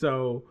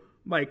 So,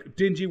 like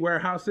dingy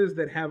warehouses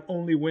that have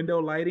only window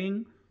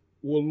lighting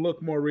will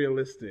look more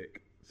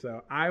realistic.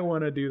 So I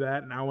want to do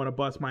that, and I want to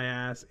bust my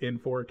ass in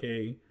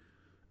 4K.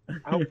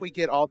 I hope we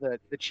get all the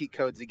cheat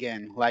codes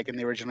again, like in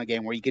the original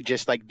game, where you could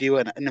just like do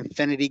an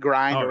infinity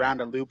grind around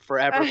a loop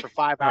forever for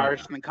 5 hours,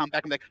 and then come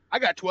back and be like, I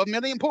got 12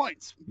 million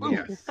points. Boom.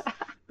 Yes,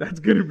 that's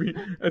gonna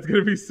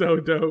be so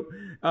dope.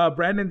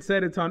 Brandon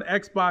said it's on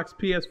Xbox,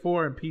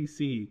 PS4, and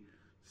PC,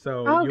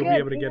 so you'll be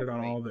able to get it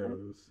on all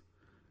those.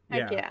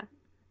 Heck yeah.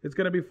 It's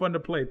gonna be fun to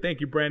play.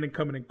 Thank you, Brandon,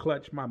 coming in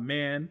clutch, my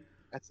man.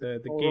 That's the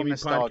gaming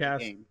podcast.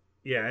 Game.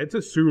 Yeah, it's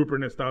a super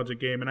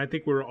nostalgic game, and I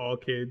think we were all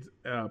kids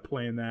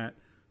playing that.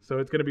 So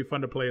it's going to be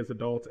fun to play as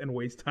adults and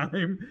waste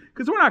time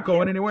because we're not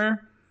going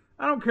anywhere.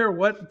 I don't care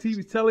what the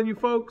TV's telling you,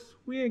 folks.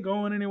 We ain't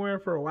going anywhere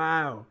for a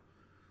while.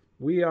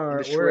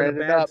 We're in a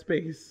bad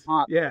space.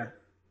 Yeah.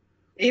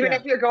 Even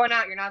if you're going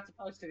out, you're not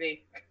supposed to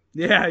be.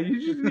 Yeah,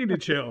 you just need to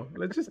chill.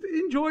 Let's just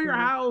enjoy your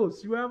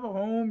house. You have a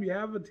home. You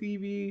have a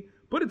TV.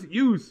 Put it to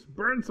use.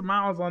 Burn some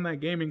miles on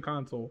that gaming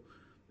console.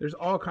 There's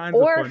all kinds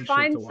of fun shit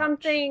to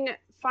watch.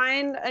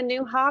 Find a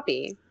new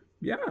hobby.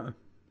 Yeah.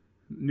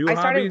 I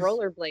started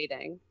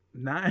rollerblading.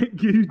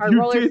 You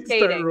did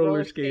start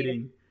roller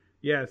skating.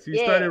 Yes, you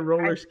started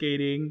roller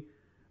skating.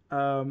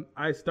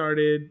 I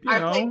started,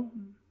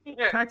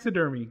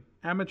 taxidermy,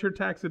 amateur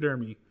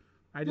taxidermy.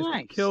 I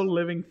just kill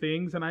living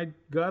things and I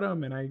gut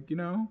them, and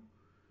I'm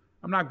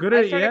not good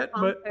at it yet,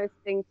 but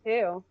composting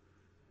too.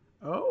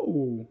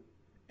 Oh,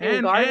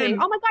 and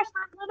gardening. Oh my gosh,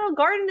 that little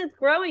garden is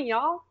growing,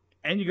 y'all.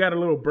 And you got a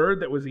little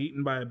bird that was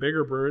eaten by a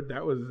bigger bird.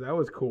 That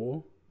was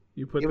cool.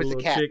 You put the little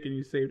chick and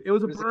you saved. It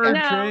was a bird,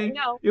 Trey.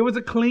 No. It was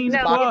a clean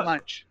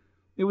pluck.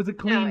 It was a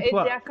clean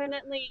pluck.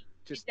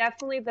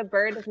 Definitely the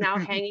bird is now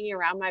hanging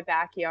around my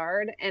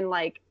backyard and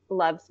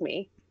loves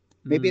me.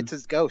 Maybe it's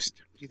his ghost.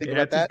 Do you think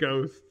about that? It's his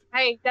ghost.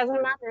 Hey,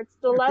 doesn't matter. It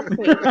still loves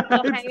me. It's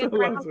still hanging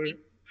around me.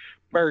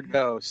 Bird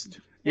ghost.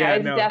 Yeah,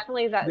 it's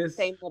definitely that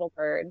same little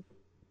bird.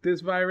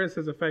 This virus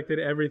has affected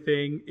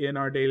everything in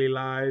our daily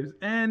lives.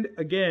 And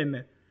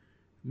again,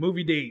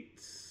 movie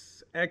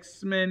dates.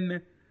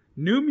 X-Men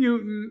New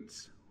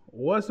Mutants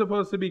was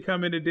supposed to be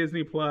coming to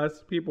Disney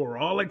Plus. People were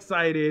all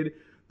excited.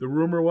 The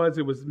rumor was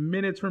it was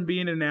minutes from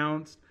being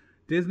announced.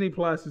 Disney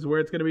Plus is where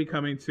it's going to be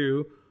coming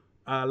to.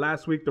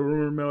 Last week, the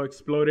rumor mill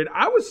exploded.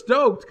 I was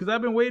stoked because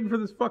I've been waiting for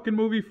this fucking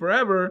movie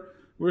forever.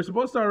 We were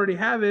supposed to already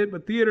have it,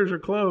 but theaters are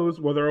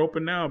closed. Well, they're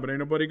open now, but ain't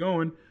nobody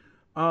going.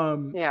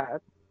 Yeah.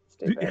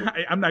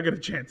 I'm not going to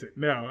chance it.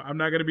 No, I'm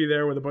not going to be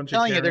there with a bunch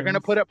of Karens. They're going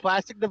to put up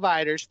plastic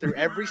dividers through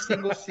every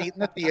single seat in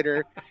the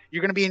theater.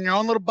 You're going to be in your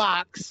own little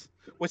box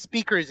with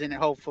speakers in it,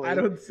 hopefully. I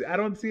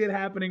don't see it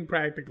happening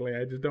practically.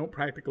 I just don't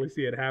practically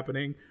see it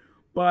happening.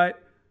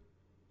 But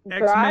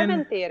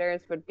drive-in theaters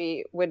would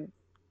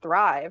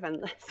thrive.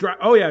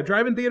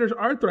 Drive-in theaters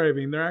are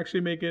thriving. They're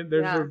actually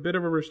there's a bit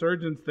of a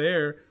resurgence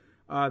there.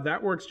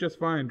 That works just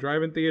fine.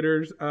 Drive-in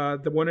theaters,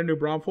 the one in New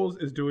Braunfels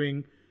is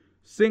doing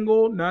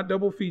single, not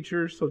double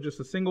features, so just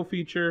a single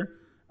feature.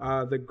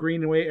 The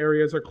greenway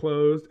areas are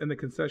closed, and the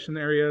concession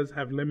areas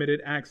have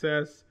limited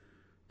access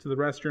to the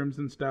restrooms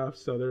and stuff.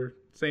 So they're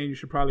saying you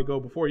should probably go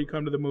before you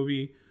come to the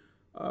movie.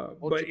 Okay,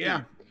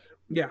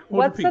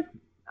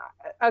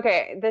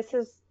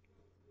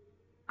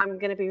 I'm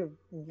gonna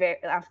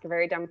ask a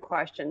very dumb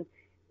question.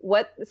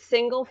 What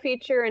single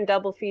feature and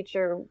double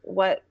feature?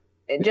 What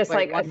just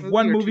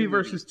one movie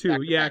versus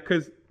two? Yeah,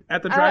 because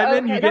at the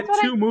drive-in you get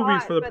two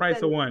movies for the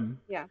price of one.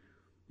 Yeah.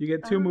 You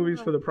get two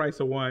movies for the price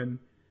of one.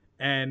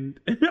 And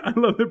I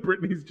love that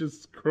Brittany's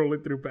just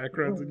scrolling through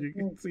backgrounds and you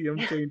can see them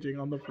changing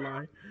on the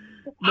fly.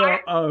 No,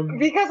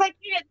 because I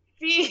can't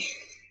see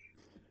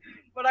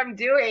what I'm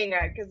doing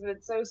because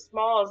it's so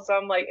small. So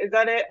I'm like, is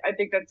that it? I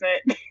think that's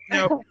it.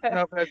 Nope,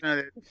 that's not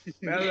it.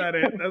 That's not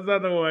it. That's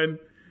not the one.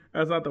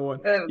 That's not the one.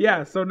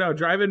 Yeah, so no,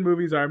 drive-in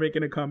movies are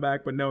making a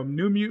comeback, but no,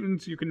 New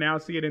Mutants, you can now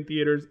see it in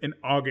theaters in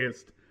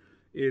August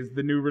is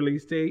the new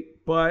release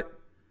date. But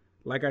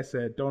like I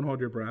said, don't hold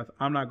your breath.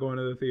 I'm not going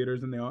to the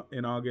theaters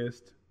in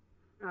August.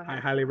 I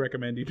highly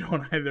recommend you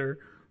don't either.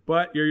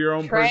 But you're your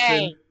own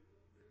person.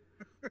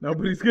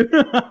 Nobody's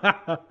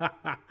gonna.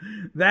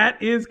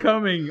 That is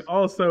coming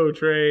also,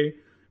 Trey.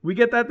 We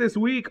get that this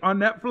week on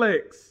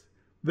Netflix.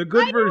 The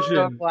good version.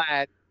 So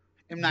glad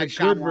M. Night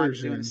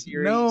Shyamalan doing a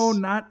series. No,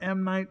 not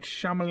M. Night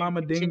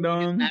Shyamalan Ding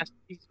Dong.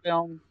 Masterpiece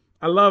film.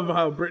 I love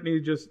how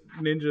Brittany just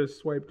ninja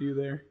swiped you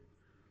there.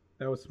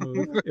 That was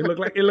smooth. It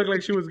looked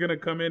like she was gonna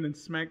come in and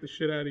smack the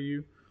shit out of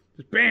you.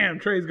 Just bam,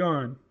 Trey's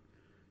gone.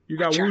 You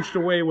got whooshed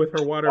away with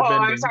her water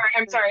bending. I'm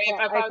sorry. If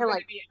I was going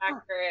to be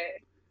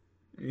accurate.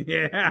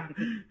 Yeah.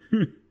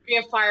 Be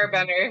a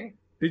firebender.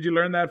 Did you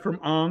learn that from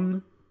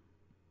Ong?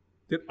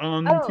 Did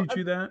Ung teach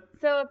you that?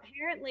 So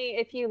apparently,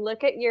 if you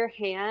look at your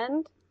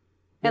hand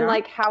and Yeah.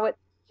 like how it's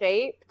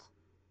shaped,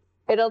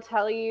 it'll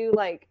tell you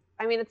like,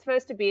 I mean, it's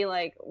supposed to be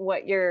like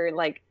what your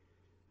like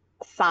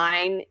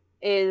sign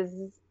is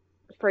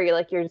for your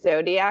like your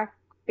zodiac,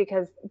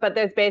 but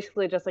there's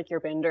basically just like your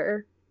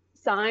bender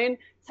sign.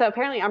 So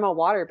apparently, I'm a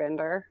water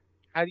bender.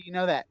 How do you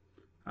know that?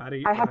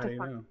 I have to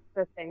find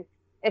the thing.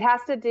 It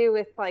has to do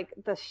with like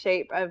the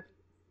shape of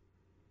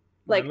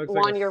like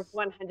one, you're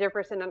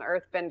 100% an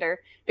earthbender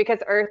because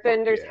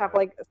earthbenders have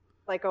like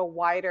a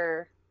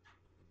wider.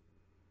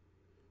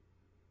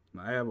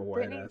 I have a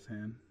white ass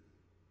hand.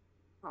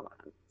 Hold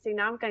on. See,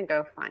 now I'm gonna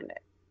go find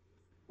it.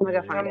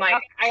 I'm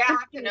like, I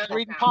have to know.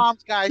 Reading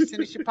palms, guys.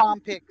 Send us your palm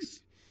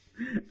pics.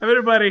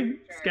 Everybody,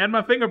 scan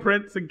my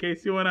fingerprints in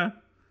case you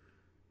wanna.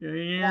 Come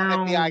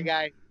on, FBI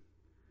guy.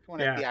 Come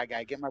on, FBI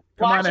guy. Get my.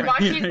 While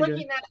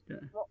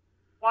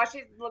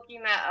she's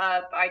looking that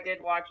up, I did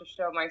watch a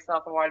show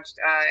myself. I watched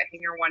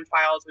Hangar One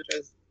Files, which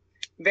was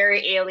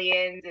very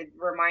aliens. It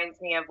reminds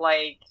me of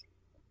like,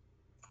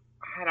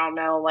 I don't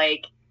know,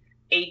 like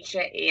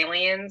Ancient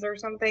Aliens or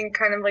something,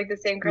 kind of like the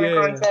same kind of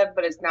concept,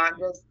 but it's not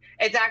just.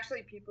 It's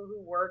actually people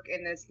who work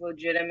in this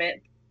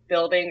legitimate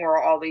building where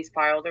all these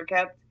files are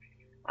kept.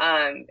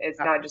 It's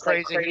not just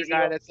like crazy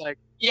guy that's like.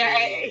 Yeah,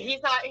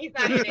 he's not in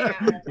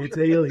it. It's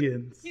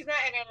aliens. He's not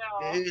in it at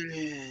all.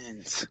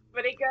 Aliens.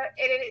 But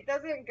it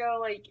doesn't go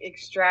like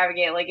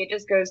extravagant. Like it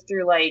just goes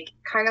through like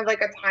kind of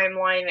like a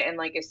timeline and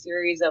like a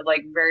series of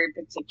like very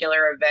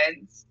particular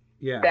events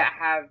that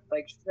have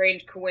like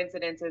strange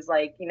coincidences.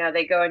 Like, you know,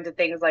 they go into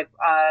things like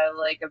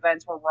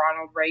events where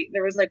Ronald Reagan.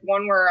 There was like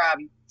one where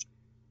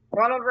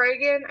Ronald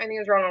Reagan, I think it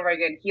was Ronald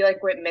Reagan, he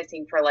like went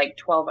missing for like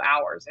 12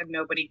 hours and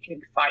nobody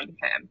could find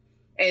him.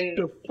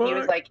 And he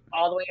was like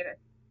all the way in.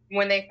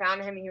 When they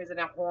found him, he was in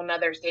a whole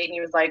nother state, and he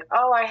was like,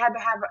 "Oh, I had to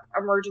have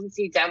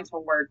emergency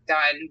dental work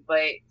done,"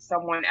 but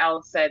someone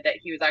else said that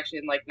he was actually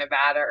in like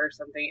Nevada or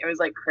something. It was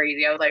like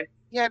crazy. I was like,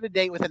 "You had a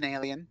date with an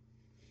alien."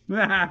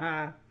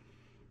 Yeah,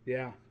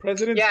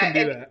 presidents can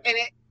do that.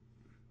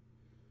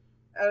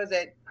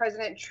 And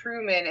President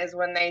Truman is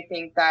when they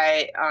think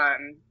that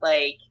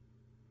like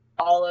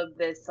all of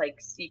this like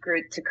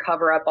secret to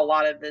cover up a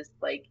lot of this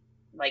like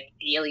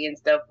alien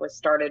stuff was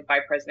started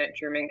by President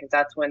Truman, because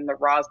that's when the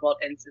Roswell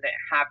incident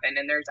happened.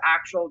 And there's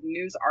actual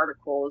news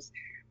articles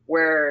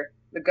where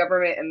the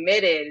government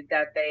admitted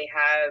that they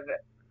have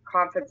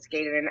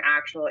confiscated an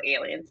actual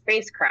alien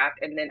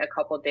spacecraft, and then a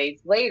couple of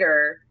days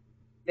later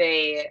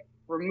they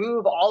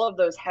remove all of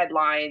those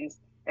headlines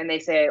and they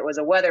say it was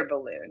a weather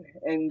balloon.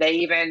 And they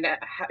even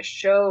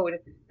showed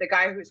the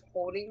guy who's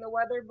holding the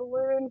weather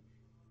balloon,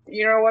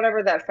 you know,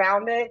 whatever, that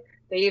found it.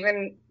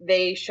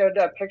 They showed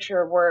a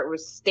picture of where it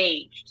was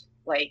staged,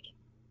 like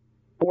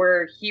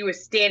where he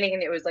was standing,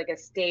 and it was like a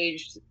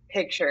staged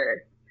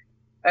picture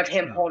of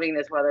him holding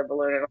this weather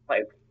balloon. And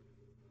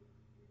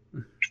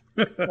I'm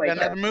like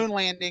another moon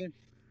landing.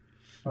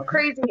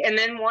 Crazy. And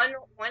then one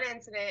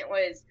incident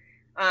was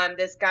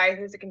this guy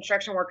who's a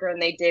construction worker, and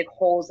they dig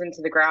holes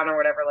into the ground or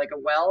whatever, like a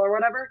well or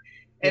whatever.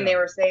 And they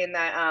were saying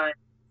that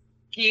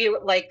he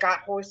like got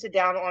hoisted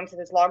down onto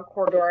this log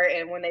corridor,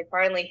 and when they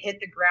finally hit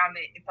the ground,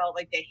 it felt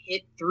like they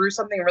hit through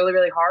something really,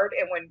 really hard.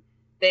 And when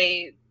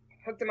they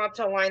hooked him up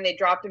to a line, they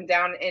dropped him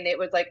down, and it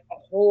was like a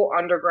whole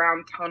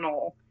underground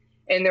tunnel.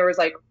 And there was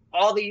like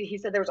he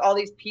said there was all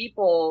these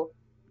people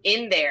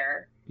in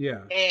there.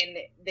 Yeah. And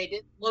they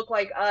didn't look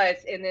like us.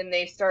 And then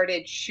they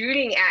started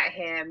shooting at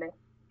him,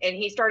 and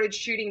he started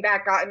shooting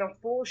back, got in a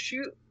full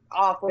shoot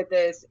off with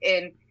this.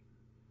 And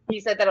he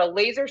said that a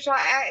laser shot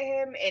at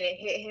him, and it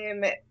hit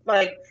him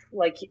like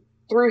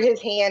through his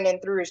hand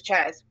and through his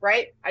chest,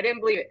 right? I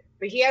didn't believe it,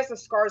 but he has the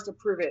scars to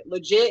prove it.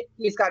 Legit,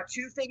 he's got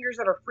 2 fingers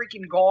that are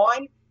freaking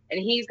gone, and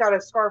he's got a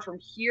scar from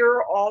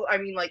here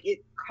like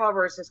it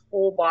covers his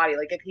whole body,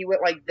 like if he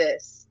went like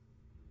this.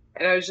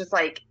 And I was just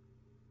like,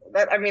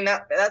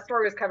 that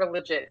story was kind of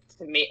legit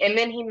to me. And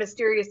then he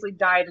mysteriously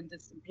died and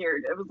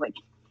disappeared. It was like,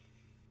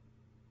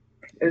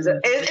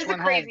 it's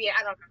crazy.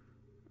 I don't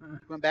know.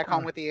 Went back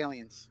home with the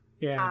aliens.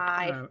 Yeah.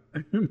 I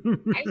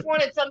just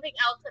wanted something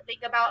else to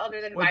think about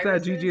other than what's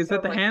viruses. That, Gigi? Is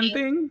that the hand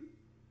thing?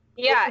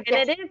 Yeah,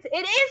 and it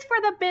is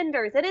for the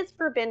benders. It is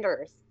for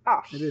benders.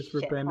 Oh, it is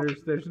for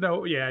benders. There's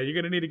no. Yeah, you're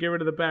gonna need to get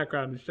rid of the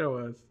background to show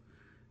us.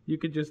 You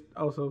could just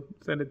also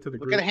send it to the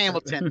group. Look at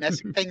Hamilton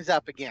messing things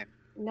up again.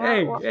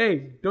 No,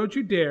 hey! Don't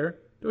you dare!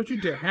 Don't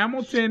you dare!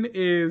 Hamilton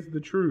is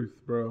the truth,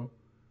 bro.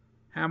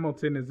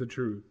 Hamilton is the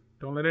truth.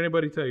 Don't let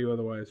anybody tell you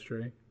otherwise,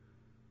 Trey.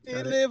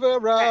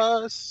 Deliver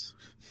us.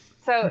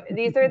 So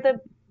these are the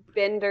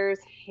bender's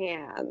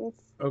hands.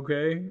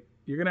 Okay.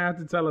 You're going to have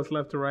to tell us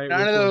left to right.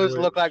 None of those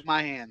look like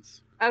my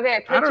hands.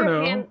 Okay. I don't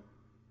know.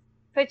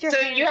 Put your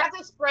hand. You have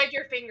to spread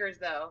your fingers,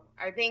 though.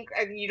 I think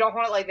you don't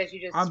hold it like this. You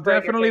just I'm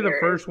spread definitely your the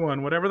first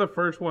one. Whatever the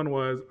first one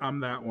was, I'm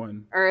that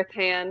one. Earth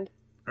hand.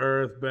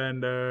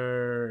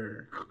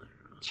 Earthbender.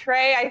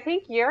 Trey, I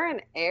think you're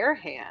an air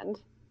hand.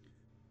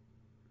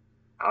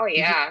 Oh,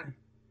 yeah.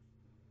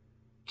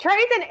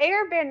 Trey's an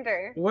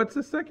airbender. What's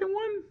the second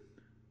one?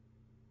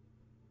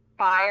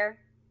 Fire.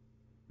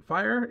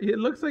 Fire? It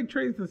looks like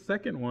Trey's the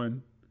second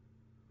one.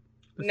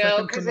 The No,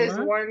 second because from the his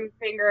left? one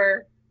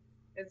finger,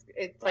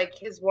 it's like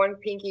his one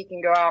pinky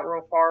can go out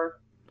real far.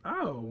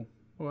 Oh.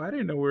 Well, I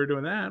didn't know we were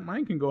doing that.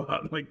 Mine can go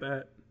out like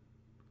that.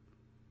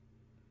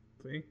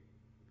 See?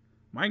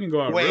 Mine can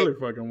go out Wait, really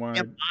fucking wide.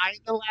 Am I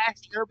the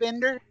last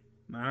airbender?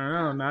 I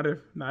don't know.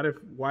 Not if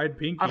wide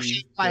pinky. I'm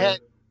shaving my head.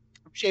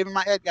 I'm shaving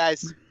my head,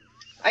 guys.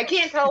 I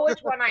can't tell which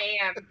one I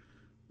am.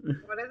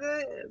 What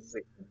is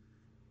it?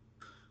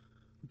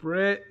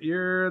 Britt,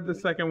 you're the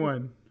second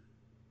one.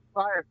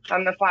 Fire.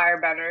 I'm the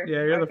firebender.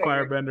 Yeah, you're the Okay.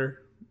 firebender.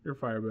 You're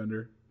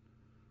firebender.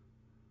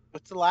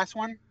 What's the last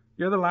one?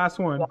 You're the last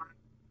one.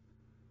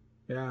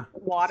 Yeah.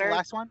 What's Water. the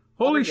last one?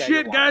 Holy Water? Yeah,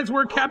 shit, you're guys,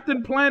 we're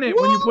Captain Planet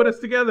when you put us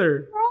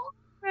together.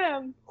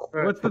 Him.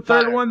 water. What's the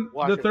Fire. third one?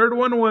 Water. The third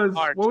one was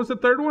Art. what was the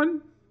third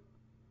one?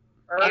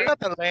 I thought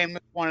the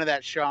lamest one of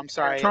that show. I'm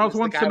sorry. Charles It was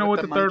wants guy to know with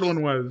what the third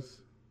monkey. one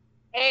was.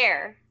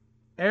 Air.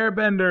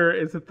 Airbender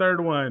is the third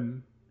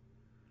one.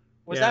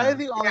 Was Yeah. I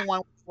the only one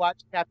who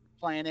watched Captain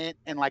Planet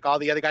and like all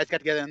the other guys got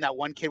together and that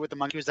one kid with the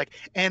monkey was like,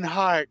 and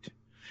heart. And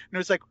it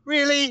was like,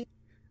 really?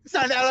 It's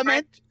not an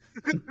element?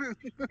 He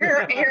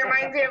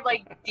reminds me of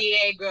like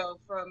Diego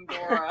from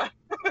Dora.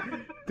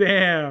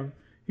 Damn.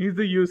 He's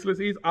He's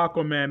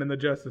Aquaman in the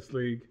Justice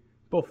League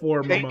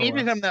before They Momoa.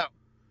 needed him though.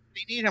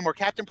 They needed him where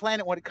Captain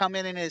Planet would come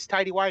in his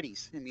tidy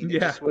whities. I mean, it Yeah,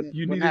 just wouldn't,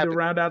 you wouldn't needed to happen.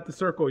 round out the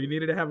circle. You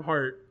needed to have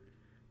heart.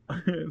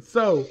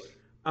 So,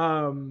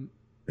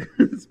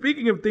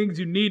 speaking of things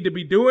you need to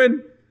be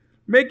doing,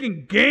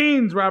 making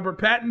gains, Robert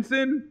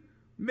Pattinson.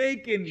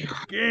 Making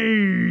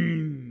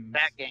gains.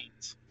 Bat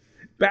gains.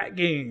 Bat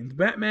gains.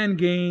 Batman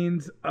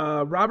gains.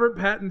 Robert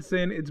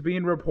Pattinson, it's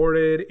being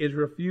reported, is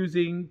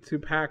refusing to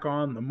pack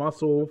on the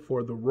muscle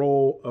for the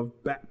role of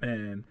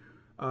Batman.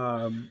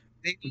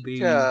 They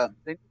need, The-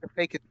 they need to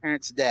fake his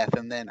parents' death,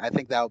 and then I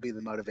think that will be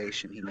the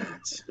motivation he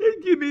needs.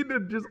 You need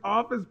to just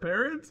off his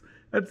parents?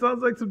 That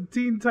sounds like some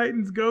Teen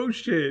Titans Go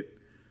shit.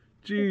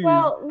 Jeez.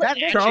 Well, That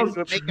this, action Charles-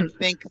 would make him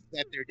think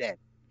that they're dead.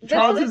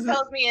 Charles All is- this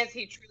tells me is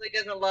he truly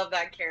doesn't love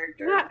that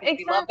character. Yeah, If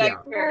he loved that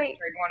exactly.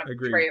 character, he'd want to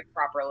Agreed. portray it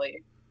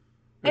properly.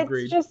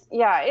 Agreed. it's just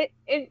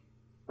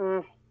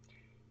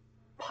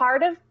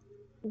part of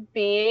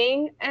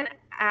being an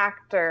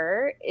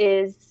actor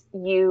is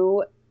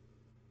you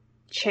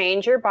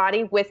change your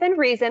body within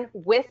reason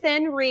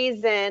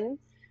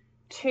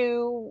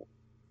to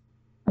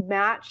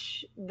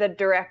match the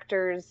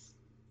director's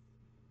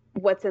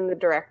what's in the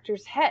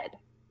director's head.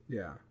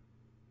 Yeah.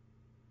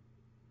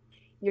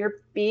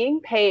 You're being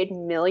paid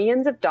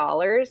millions of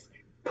dollars.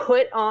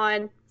 Put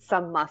on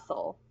some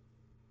muscle.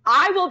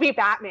 I will be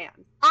Batman.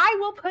 I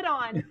will put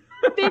on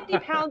 50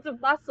 pounds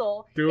of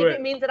muscle Do if it.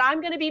 it means that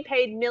I'm going to be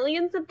paid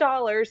millions of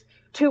dollars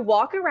to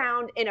walk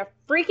around in a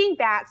freaking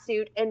bat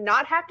suit and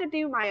not have to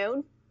do my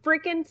own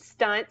freaking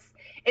stunts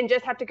and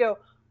just have to go,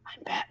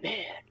 I'm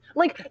Batman.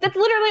 Like, that's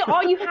literally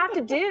all you have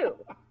to do.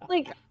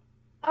 Like,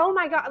 oh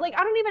my God. Like,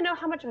 I don't even know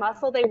how much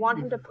muscle they want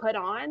him to put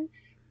on.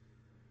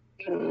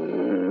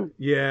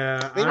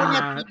 Yeah. They wouldn't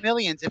have to be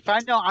millions. If I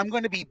know I'm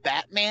going to be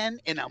Batman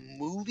in a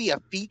movie, a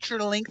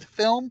feature-length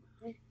film,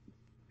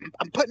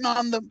 I'm putting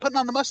on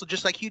the muscle,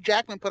 just like Hugh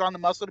Jackman put on the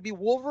muscle to be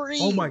Wolverine.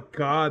 Oh my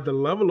God, the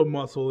level of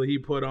muscle that he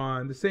put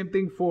on. The same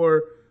thing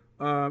for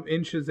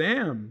in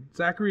Shazam.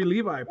 Zachary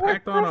Levi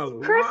packed on a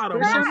lot of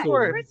muscle.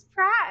 Chris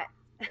Pratt.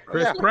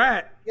 Chris Yeah.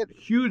 Pratt, Yeah.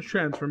 huge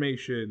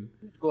transformation.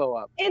 Glow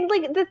up. And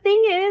like the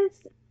thing is,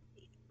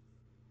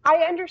 I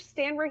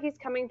understand where he's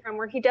coming from,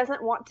 where he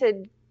doesn't want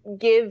to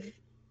give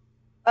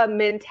a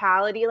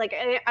mentality. Like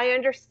I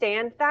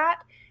understand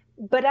that,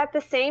 but at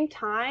the same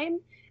time,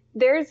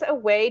 there's a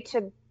way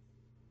to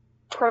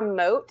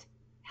promote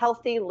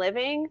healthy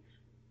living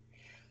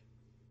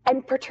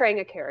and portraying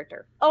a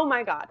character. Oh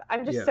my God,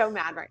 I'm just so Yes.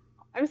 mad right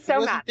now. I'm He so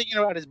wasn't mad. thinking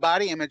about his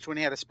body image when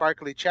he had a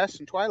sparkly chest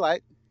in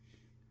Twilight.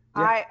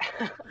 Yeah.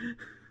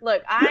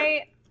 Look,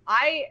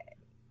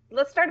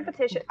 let's start a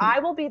petition. I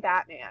will be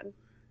Batman.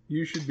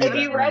 You should be If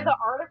you Batman. read the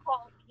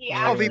article, he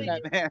I'll be actually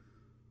Batman.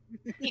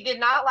 he did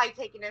not like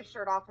taking his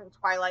shirt off in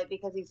Twilight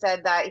because he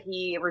said that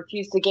he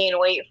refused to gain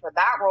weight for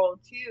that role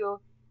too.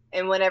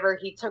 And whenever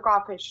he took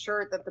off his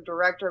shirt, that the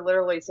director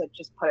literally said,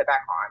 "Just put it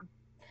back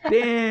on."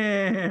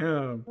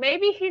 Damn.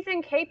 Maybe he's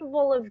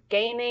incapable of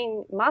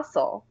gaining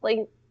muscle. Like,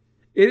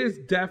 It is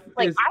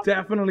Like,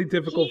 definitely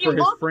difficult He for his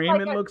looks frame,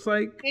 like it a- looks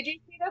like. Did you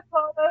see the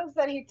photos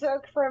that he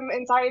took from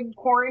inside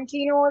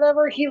quarantine or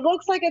whatever? He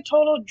looks like a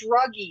total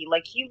druggie.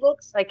 Like he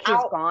looks like he's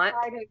gaunt.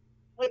 outside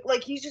of-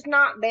 like he's just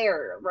not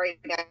there right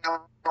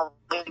now.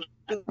 I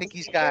think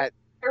he's got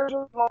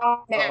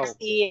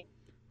Nasty.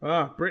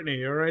 Brittany,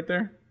 you all right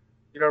there?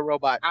 you're a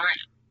robot.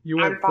 You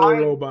went I'm full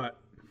fine. robot.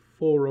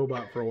 Full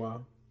robot for a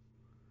while.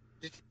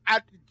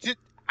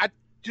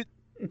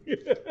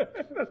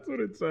 That's what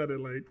it sounded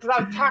like. Because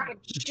I'm talking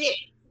shit.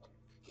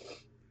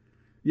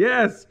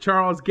 Yes,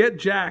 Charles, get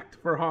jacked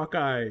for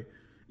Hawkeye.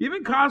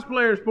 Even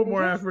cosplayers put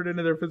more effort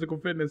into their physical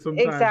fitness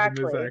sometimes than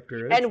Exactly. this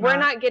actor. It's And we're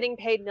not getting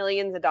paid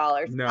millions of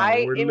dollars. No,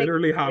 I we're am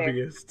literally very-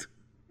 hobbyists.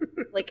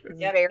 Like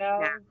Yep, very no.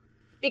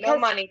 mad. No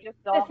money, just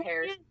the doll thing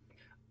hairs. is,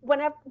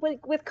 whenever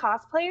with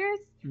cosplayers,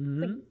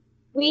 Mm-hmm.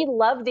 we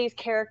love these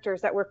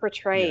characters that we're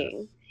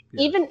portraying.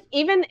 Yes.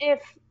 Even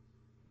if,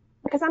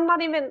 because I'm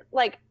not even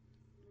like,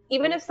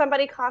 even if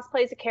somebody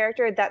cosplays a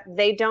character that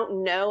they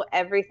don't know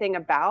everything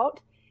about,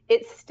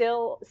 it's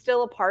still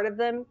a part of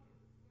them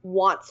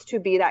wants to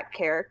be that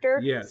character.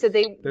 Yes. So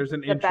there's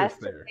an interest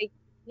there.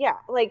 Yeah,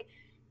 like,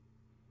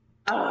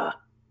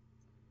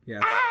 Yeah.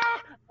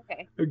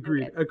 okay.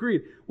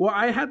 Agreed. Well,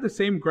 I had the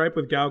same gripe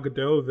with Gal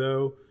Gadot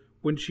though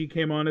when she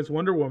came on as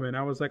Wonder Woman.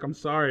 I was like, I'm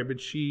sorry, but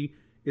she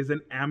is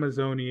an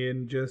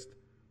Amazonian just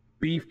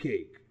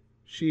beefcake.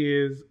 She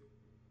is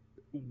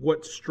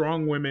what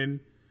strong women,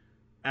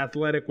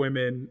 athletic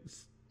women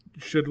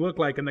should look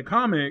like in the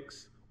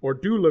comics, or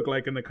do look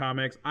like in the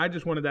comics. I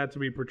just wanted that to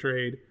be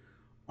portrayed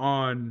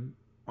on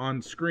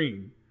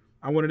screen.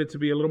 I wanted it to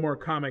be a little more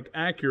comic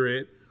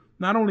accurate.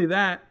 Not only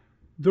that,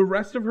 the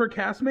rest of her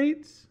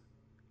castmates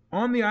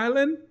on the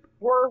island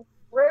We're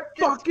ripped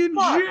fucking as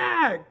fuck.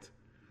 jacked.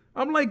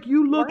 I'm like,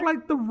 you look What?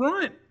 like the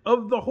runt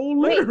of the whole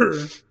Wait.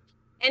 litter.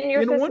 And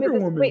you're In supposed Wonder to be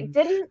this, Woman.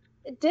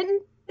 wait,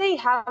 didn't they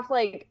have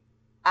like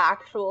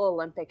actual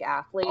Olympic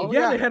athletes? Oh,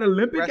 Yeah, yeah. they had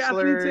Olympic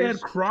athletes, they had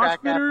Wrestlers,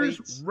 track CrossFitters,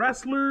 athletes.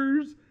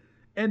 wrestlers,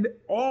 and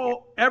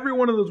every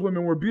one of those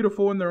women were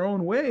beautiful in their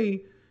own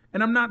way.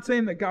 And I'm not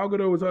saying that Gal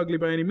Gadot was ugly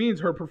by any means.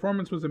 Her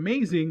performance was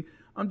amazing.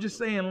 I'm just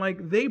saying,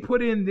 like, they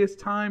put in this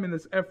time and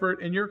this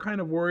effort, and you're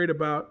kind of worried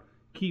about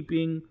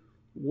keeping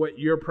what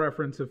your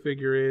preference of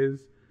figure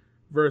is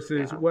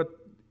versus what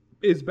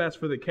is best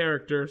for the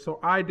character. So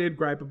I did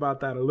gripe about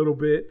that a little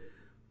bit.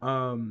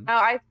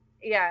 I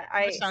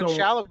It sounds So-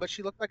 shallow, but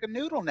she looked like a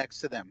noodle next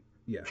to them.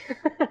 Yeah,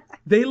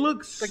 they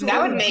look so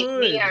That would make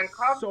me good,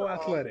 uncomfortable. so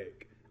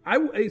athletic.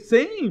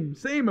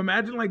 Same.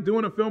 Imagine like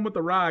doing a film with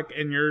The Rock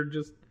and you're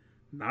just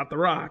not The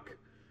Rock,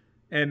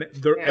 and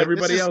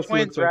everybody This is else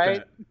twins, looks like right?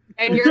 that.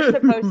 and you're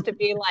supposed to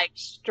be like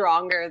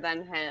stronger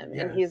than him,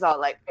 Yes. and he's all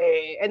like,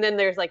 hey. And then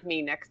there's like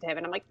me next to him,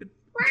 and I'm like,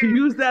 To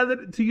use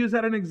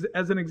that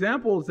as an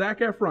example, Zac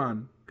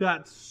Efron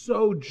got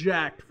so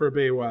jacked for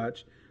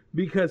Baywatch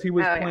because he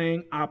was Oh, yeah.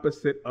 playing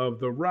opposite of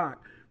The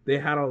Rock. They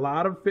had a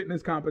lot of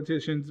fitness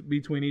competitions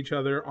between each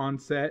other on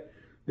set.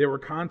 They were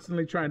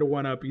constantly trying to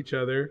one up each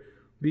other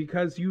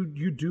because you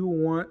do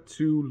want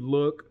to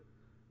look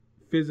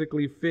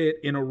physically fit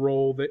in a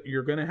role that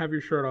you're going to have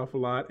your shirt off a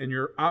lot, and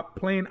you're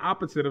playing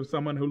opposite of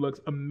someone who looks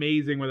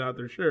amazing without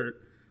their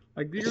shirt.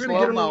 Like, you're going to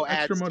get a Slow-mo little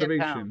extra adds 10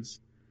 motivation. pounds.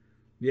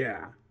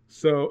 Yeah.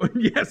 So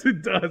yes,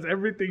 it does.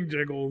 Everything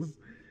jiggles,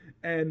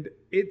 and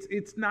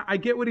it's not. I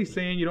get what he's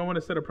saying. You don't want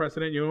to set a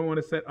precedent. You don't want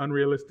to set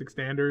unrealistic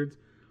standards.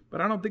 But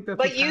I don't think that's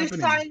But what's you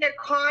happening. signed a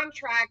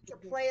contract to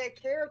play a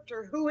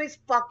character who is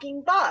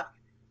fucking buff.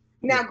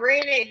 Now,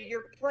 granted,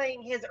 you're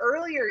playing his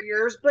earlier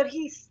years, but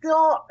he's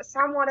still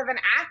somewhat of an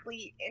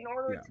athlete in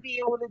order Yeah. to be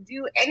able to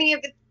do any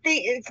of the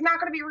things. It's not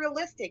going to be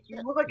realistic. You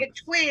look like a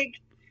twig.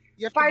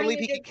 You have to Fighting believe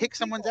he could against kick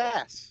someone's people.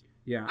 ass.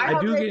 Yeah, I I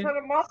hope do they get. put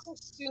a muscle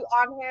suit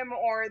on him,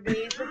 or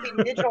they freaking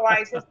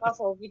digitalize his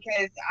muscles,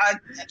 because I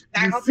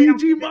The hope they don't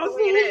CG keep it the way muscles.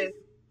 it is.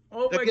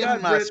 Oh They'll my give God,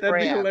 him, Britt, that'd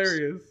spray be abs.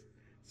 hilarious.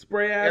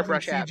 Spray abs and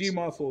Airbrush CG abs.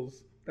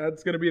 muscles.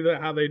 That's gonna be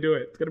how they do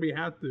it. It's gonna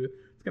have to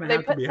they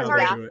be put some how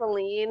they do it.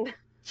 Gasoline.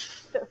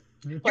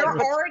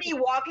 You're already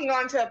walking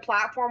onto a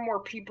platform where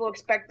people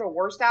expect the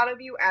worst out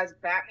of you as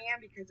Batman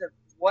because of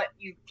what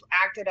you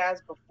acted as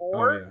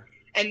before. Oh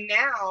yeah. And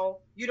now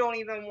you don't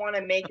even want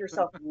to make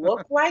yourself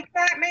look like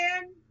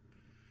Batman.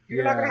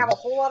 You're not going to Yeah. have a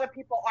whole lot of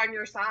people on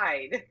your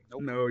side.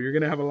 No, you're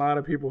gonna have a lot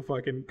of people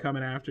fucking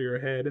coming after your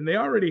head, and they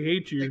already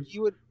hate you Like,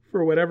 you would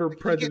for whatever like,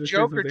 you prejudice get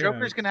Joker. reasons they have.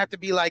 Joker's gonna have to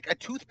be like a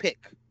toothpick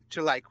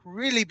to like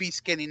really be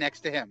skinny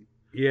next to him.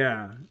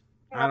 Yeah.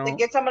 You I have to don't.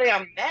 get somebody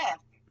on meth.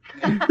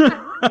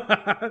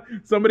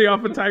 Somebody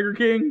off of Tiger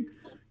King.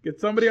 Get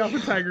somebody off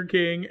of Tiger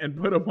King and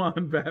put them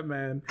on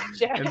Batman.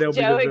 Joe, And they'll be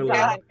Joe the villain.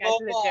 Exotic as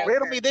the Oh, Joker.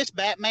 Riddle me this,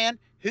 Batman.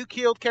 Who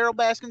killed Carol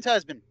Baskin's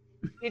husband?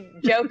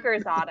 Joker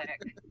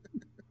Exotic.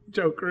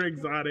 Joker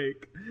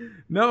Exotic.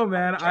 No,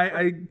 man,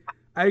 I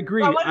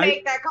agree. Someone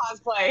make that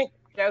cosplay.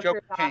 Joker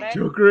Joker Exotic.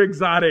 Joker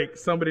Exotic.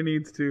 Somebody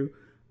needs to.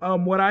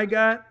 What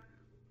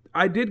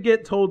I did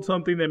get told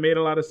something that made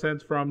a lot of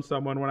sense from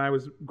someone when I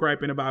was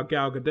griping about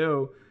Gal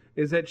Gadot,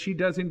 is that she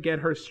doesn't get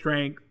her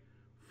strength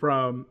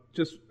from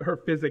just her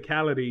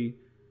physicality.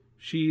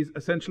 She's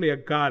essentially a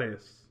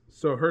goddess.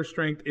 So her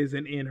strength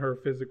isn't in her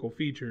physical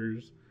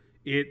features.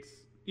 It's,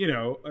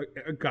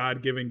 a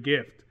God-given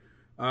gift.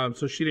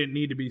 So she didn't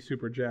need to be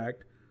super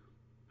jacked.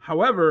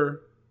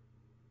 However,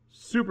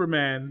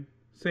 Superman,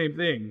 same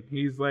thing.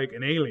 He's like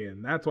an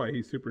alien. That's why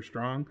he's super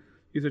strong.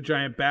 He's a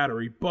giant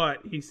battery, but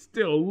he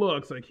still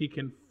looks like he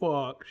can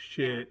fuck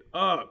shit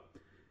up.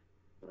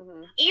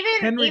 Mhm. Even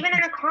Henry- in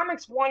the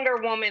comics, Wonder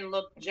Woman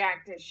looked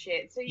jacked as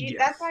shit. So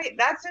Yes.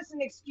 that's just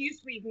an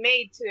excuse we've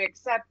made to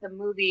accept the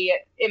movie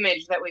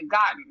image that we've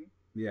gotten.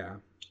 Yeah.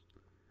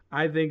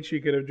 I think she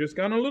could have just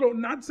gone a little,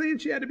 not saying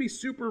she had to be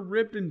super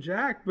ripped and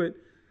jacked, but,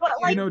 But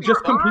like, just your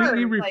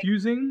completely arms, like,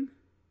 refusing.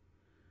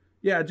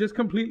 Yeah, just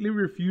completely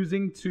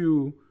refusing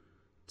to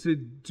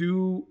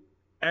do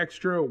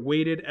extra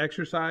weighted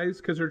exercise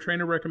because her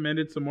trainer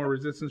recommended some more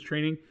resistance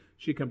training.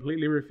 She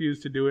completely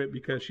refused to do it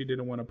because she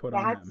didn't want to put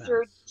on that That's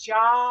your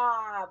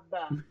job.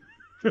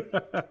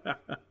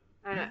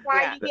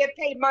 Why you get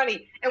paid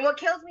money? And what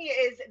kills me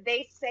is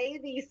they say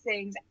these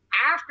things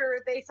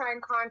after they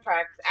sign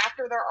contracts,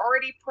 after they're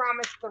already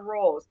promised the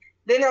roles.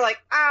 Then they're like,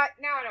 now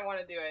I don't want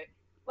to do it.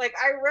 Like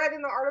I read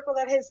in the article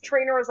that his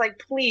trainer was like,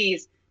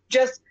 please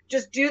just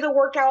do the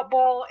workout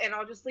ball and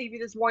I'll just leave you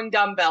this one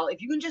dumbbell.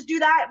 If you can just do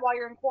that while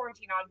you're in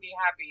quarantine, I'll be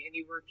happy. And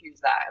he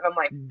refused that. And I'm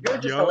like, you're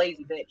just a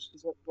lazy bitch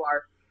is what you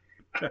are.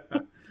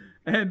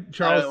 And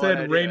Charles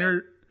said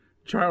Rainer's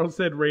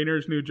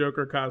new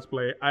Joker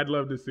cosplay. I'd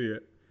love to see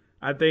it.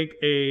 I think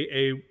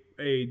a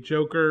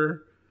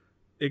Joker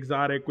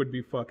exotic would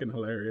be fucking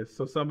hilarious.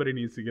 So somebody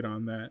needs to get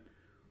on that.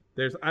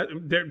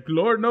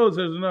 Lord knows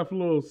there's enough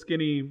little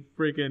skinny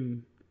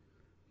freaking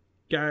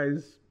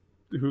guys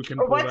who can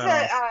pull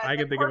that off. I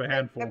can think of a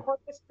handful. The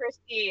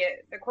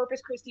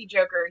Corpus Christi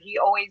Joker, he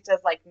always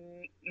does like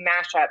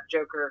mashup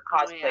Joker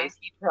cosplays. Oh, yeah.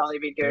 He'd probably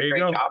be doing a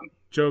great job.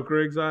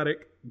 Joker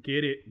exotic,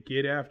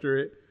 get after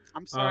it.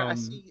 I'm sorry,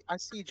 I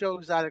see Joe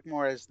Exotic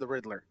more as the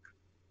Riddler.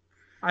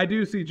 I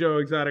do see Joe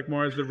Exotic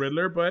more as the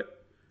Riddler,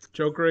 but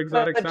Joker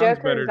Exotic sounds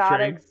Joker better.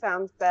 Exotic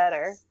sounds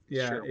better.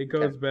 Yeah, sure. It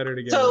goes better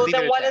together. So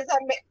then what does that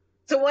make?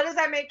 So what does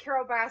that make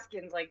Carol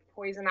Baskins, like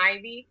Poison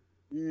Ivy?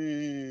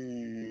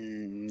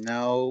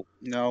 No.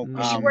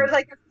 She wears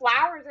like the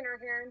flowers in her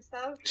hair and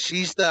stuff.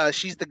 She's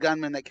the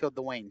gunman that killed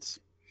the Waynes.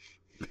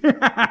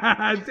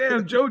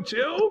 Damn, Joe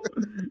Chill?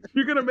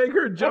 You're gonna make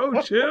her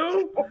Joe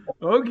Chill?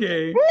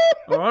 Okay.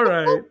 All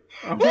right.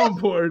 I'm on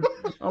board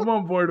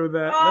with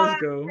that.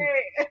 Let's go.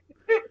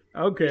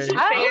 Okay.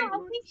 I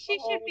think she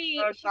should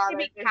be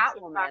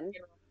Catwoman.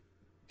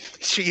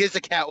 She is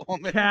a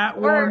Catwoman.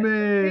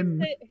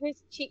 Catwoman.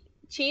 Who's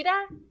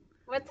Cheetah?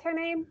 What's her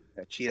name?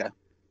 Cheetah.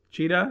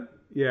 Cheetah?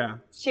 Yeah.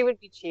 She would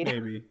be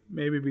Cheetah.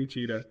 Maybe be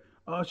Cheetah.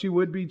 Oh, she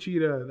would be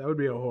Cheetah. That would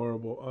be a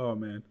horrible. Oh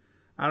man,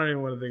 I don't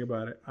even want to think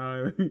about it.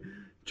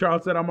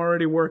 Charles said I'm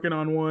already working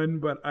on one,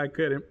 but I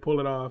couldn't pull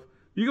it off.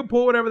 You can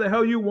pull whatever the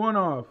hell you want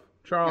off.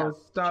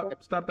 Charles, stop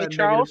that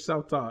negative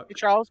self-talk. Hey,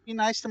 Charles, be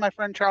nice to my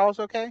friend Charles,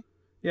 okay?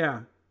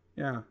 Yeah.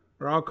 Or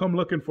I'll come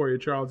looking for you,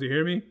 Charles. You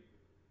hear me?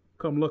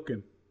 Come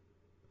looking.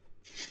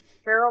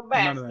 Carol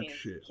Baskins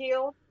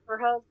killed her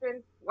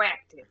husband,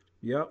 whacked him.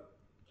 Yep.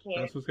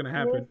 That's what's gonna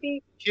happen.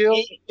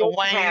 Killed the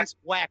Waynes,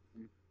 whacked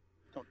him.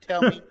 Don't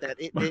tell me that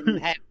it didn't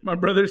happen. My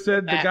brother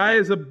said the guy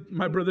is a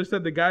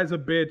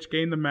bitch.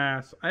 Gain the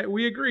mass.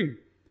 We agree.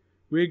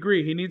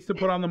 He needs to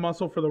put on the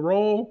muscle for the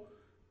role.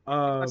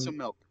 Some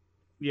milk.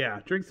 Yeah,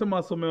 drink some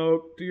muscle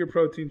milk. Do your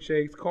protein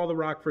shakes. Call The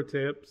Rock for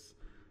tips.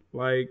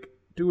 Like,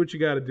 do what you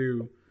got to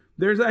do.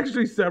 There's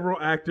actually several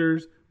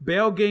actors.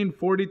 Bale gained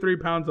 43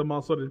 pounds of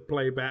muscle to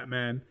play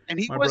Batman. And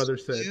my brother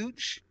said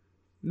huge.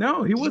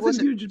 No, he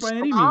wasn't huge by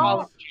any means.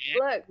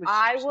 Look,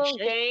 I will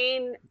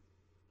gain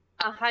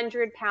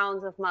 100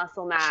 pounds of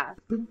muscle mass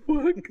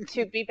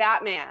to be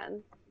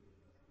Batman.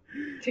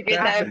 To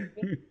get that.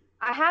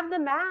 I have the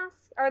mask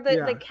or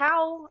the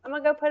cowl. I'm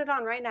gonna go put it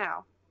on right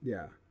now.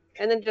 Yeah.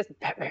 And then just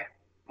Batman.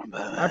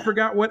 I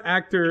forgot what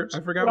actor.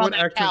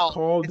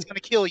 Called. It's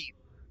gonna kill you.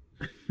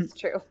 It's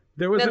true.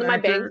 There was an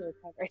actor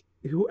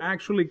who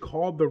actually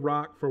called The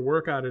Rock for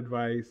workout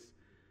advice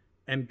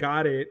and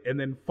got it and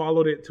then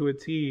followed it to a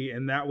T,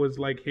 and that was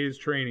like his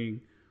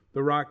training.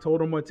 The Rock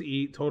told him what to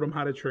eat, told him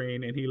how to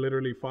train, and he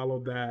literally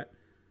followed that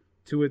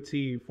to a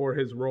T for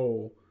his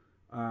role.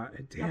 Damn,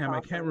 awesome.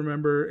 I can't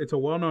remember. It's a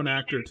well-known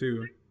actor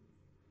too.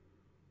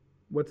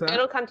 What's that?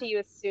 It'll come to you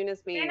as soon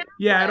as we.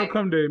 Yeah, it'll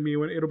come to me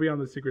when it'll be on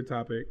the secret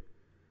topic.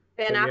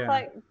 Ben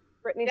Affleck. Yeah.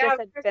 Brittany just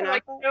said Ben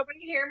Affleck. Nobody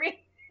hear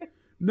me?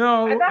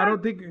 No, I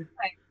don't think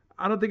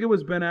it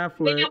was Ben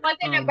Affleck. Then it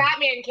wasn't a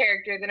Batman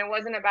character. Then it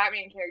wasn't a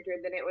Batman character.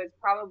 Then it was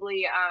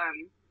probably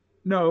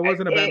No, it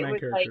wasn't a Batman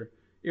character.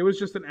 It was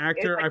just an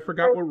actor. I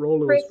forgot what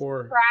role it was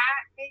for. Pratt,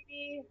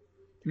 maybe.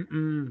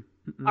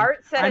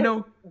 Art said, "I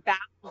know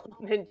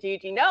Batwoman,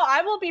 Gigi. No,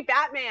 I will be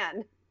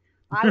Batman.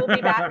 I will be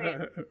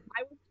Batman.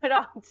 I will put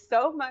on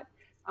so much.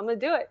 I'm gonna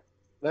do it.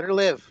 Let her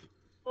live.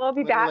 We'll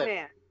be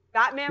Batman.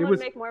 Batman would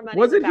make more money.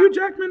 Was it Hugh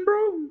Jackman,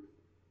 bro?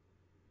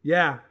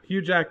 Yeah,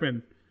 Hugh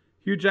Jackman.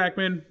 Hugh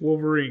Jackman,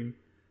 Wolverine.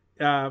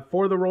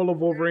 For the role of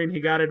Wolverine,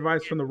 he got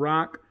advice from The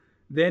Rock.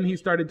 Then he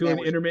started doing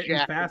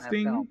intermittent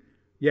fasting.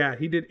 Yeah,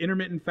 he did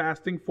intermittent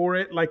fasting for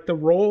it. Like the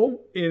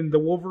role in the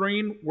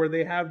Wolverine where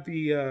they have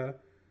the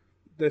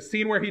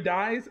scene where he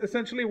dies,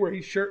 essentially, where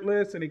he's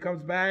shirtless and he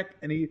comes back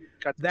and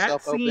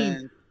that scene,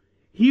 open.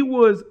 He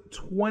was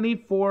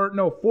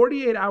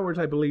 48 hours,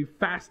 I believe,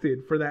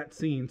 fasted for that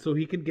scene so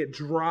he could get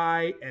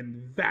dry and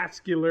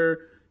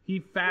vascular. He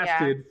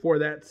fasted for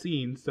that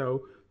scene,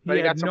 so he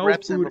had no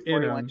food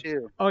in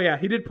him. Oh yeah,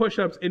 he did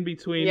push-ups in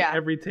between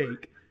every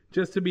take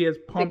just to be as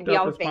pumped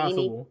up as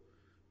possible.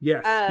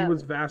 Yes, he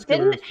was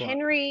vascular. Didn't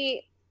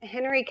Henry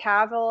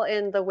Cavill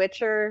in The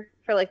Witcher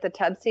for like the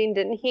tub scene?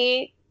 Didn't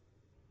he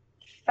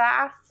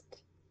fast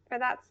for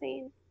that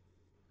scene?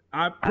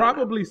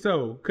 Probably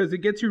so, because it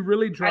gets you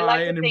really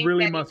dry and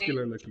really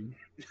muscular looking.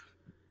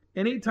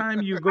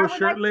 anytime you I go would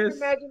shirtless,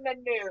 like to imagine the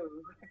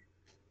news.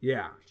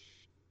 yeah.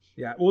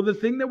 Yeah. Well, the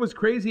thing that was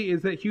crazy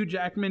is that Hugh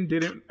Jackman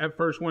didn't at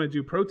first want to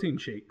do protein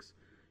shakes.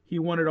 He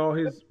wanted all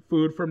his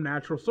food from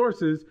natural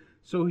sources,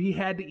 so he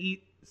had to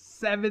eat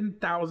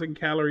 7,000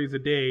 calories a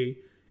day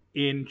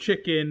in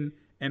chicken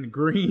and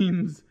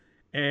greens,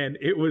 and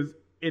it was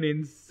an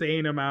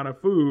insane amount of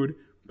food.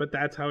 But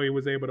that's how he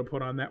was able to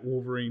put on that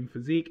Wolverine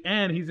physique.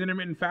 And he's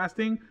intermittent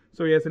fasting,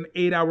 so he has an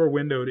 8-hour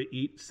window to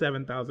eat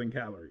 7,000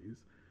 calories.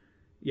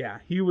 Yeah,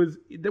 he was,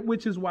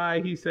 which is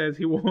why he says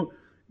he won't.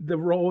 The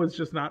role is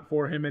just not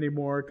for him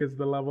anymore because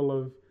the level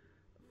of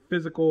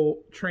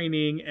physical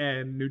training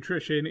and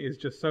nutrition is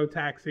just so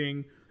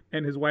taxing.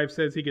 And his wife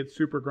says he gets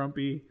super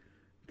grumpy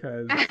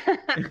because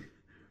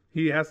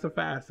he has to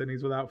fast and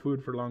he's without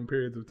food for long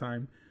periods of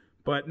time.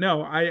 But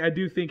no, I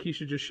do think he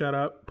should just shut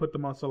up, put the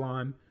muscle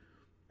on,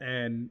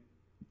 and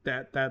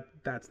that's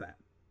that.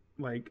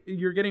 Like,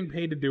 you're getting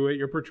paid to do it.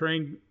 You're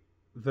portraying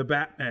the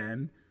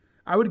Batman.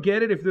 I would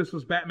get it if this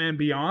was Batman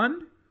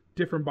Beyond.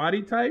 Different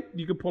body type,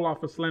 you could pull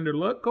off a slender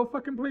look. Go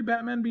fucking play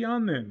Batman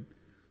Beyond then.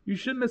 You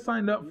shouldn't have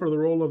signed up for the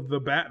role of the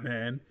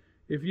Batman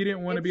if you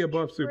didn't want to be a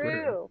buff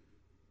superhero.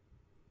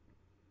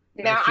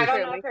 Now, I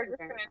don't know if Makes they're just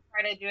sense. going to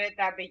try to do it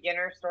that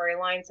beginner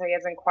storyline, so he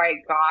hasn't quite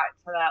got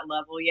to that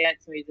level yet,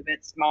 so he's a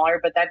bit smaller.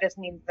 But that just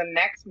means the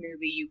next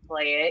movie you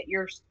play it,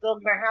 you're still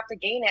going to have to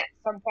gain it at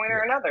some point or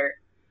another.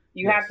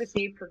 You have to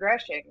see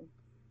progression.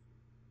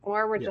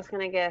 Or we're just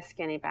going to get a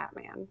skinny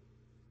Batman.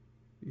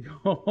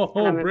 Oh,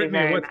 And I'm gonna be Brittany,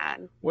 very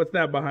mad. what's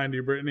that behind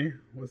you, Brittany?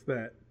 What's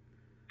that?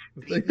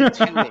 Beat me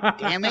to it,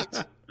 damn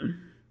it.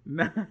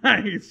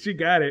 Nice, she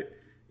got it.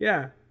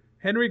 Yeah,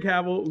 Henry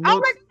Cavill looks. Oh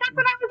my god, that's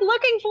what I was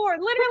looking for.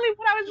 Literally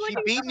what I was She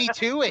looking beat for. me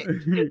to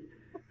it.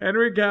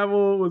 Henry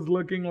Cavill was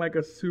looking like a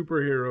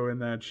superhero in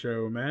that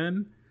show,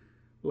 man.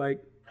 Like,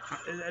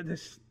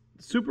 this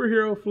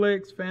superhero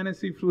flicks,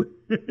 fantasy flicks.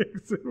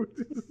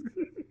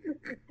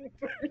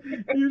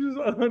 You just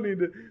all need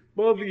to,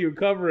 both of you,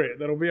 cover it.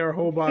 That'll be our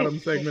whole bottom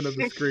segment of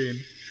the screen.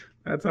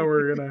 That's how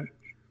we're gonna.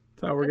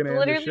 That's how we're gonna end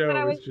the Literally what show.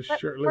 I was, It's just but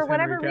shirtless for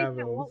whatever Henry reason,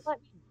 it Cavill. won't let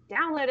me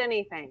download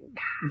anything.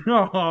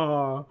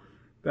 Oh,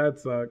 that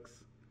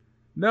sucks.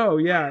 No,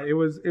 yeah, it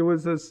was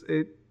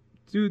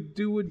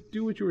do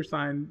what you were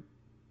signed.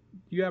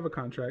 You have a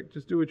contract.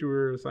 Just do what you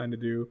were assigned to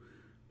do.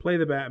 Play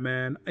the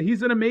Batman.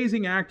 He's an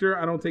amazing actor.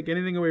 I don't take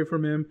anything away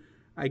from him.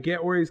 I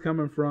get where he's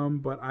coming from,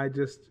 but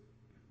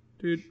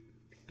dude,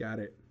 got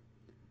it.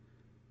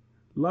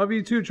 Love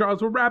you too,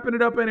 Charles. We're wrapping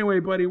it up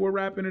anyway, buddy. We're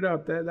wrapping it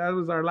up. That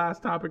was our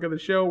last topic of the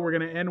show. We're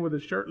gonna end with a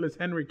shirtless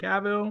Henry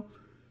Cavill.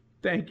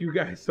 Thank you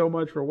guys so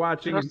much for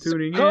watching and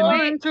tuning in.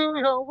 Going to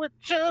your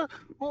witcher.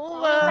 I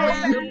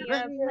I would couldn't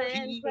have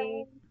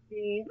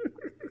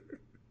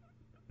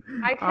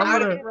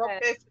do wrote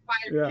it. this if I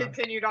Yeah.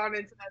 continued on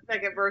into that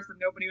second verse and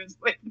nobody was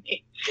with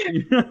me.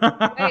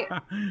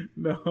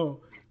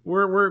 No,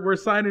 we're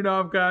signing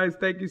off, guys.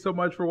 Thank you so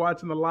much for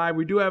watching the live.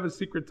 We do have a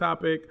secret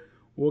topic.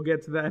 We'll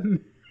get to that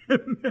in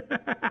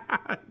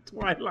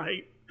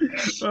Twilight.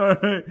 All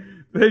right.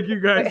 Thank you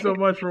guys so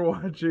much for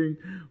watching.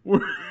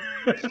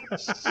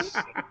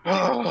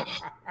 Oh,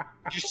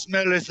 you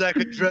smell is like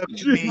a drug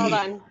to me. Hold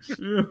on.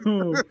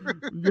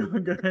 Yo,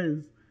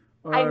 guys.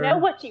 I know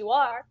what you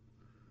are.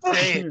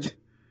 Say it.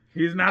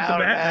 He's not Out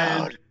the Batman.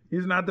 loud.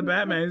 He's not the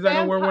Batman. He's not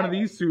gonna wear one of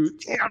these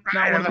suits. Damn Not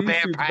right, one I'm of a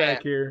these suits vampire.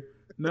 back here.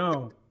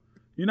 No.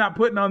 You're not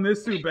putting on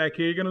this suit back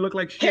here. You're gonna look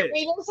like Can shit.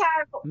 we just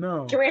have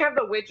No. Can we have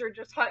the Witcher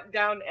just hunt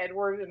down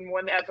Edward in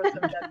one episode?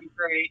 That'd be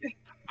great.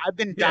 I've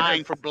been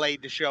dying for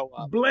Blade to show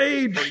up.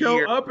 Blade, For show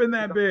years. up in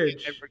that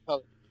bitch.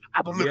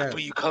 I've been looking Yes. for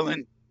you,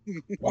 Cullen.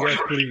 Yes,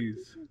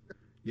 please.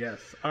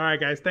 Yes. All right,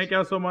 guys. Thank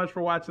y'all so much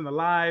for watching the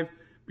live.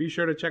 Be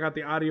sure to check out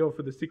the audio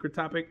for the secret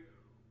topic.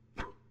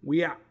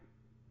 We out.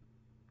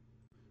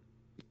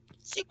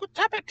 Secret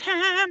topic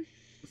time.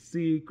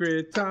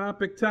 Secret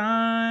topic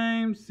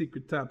time.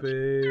 Secret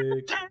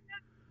topic.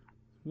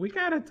 We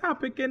got a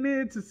topic and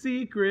it's a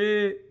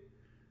secret.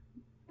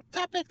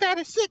 Topic that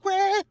is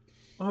secret.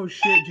 Oh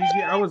shit,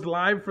 Gigi, I was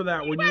live for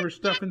that when you were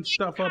stuffing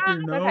stuff up your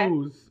Okay.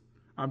 nose.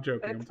 I'm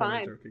joking. I'm That's totally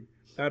fine. joking.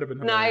 That would have been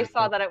No, I hilarious,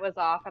 saw but that it was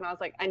off, and I was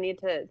like, I need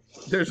to.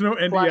 There's no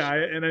Flush.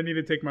 NDI, and I need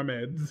to take my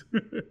meds.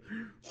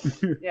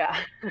 Yeah.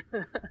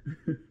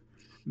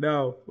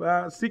 No.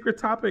 Secret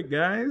topic,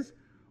 guys.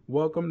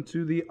 Welcome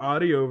to the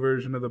audio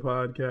version of the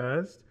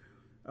podcast.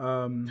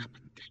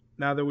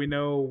 Now that we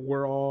know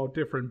we're all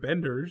different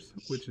benders,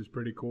 which is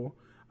pretty cool.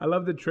 I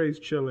love that Trey's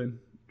chilling.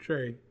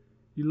 Trey,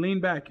 you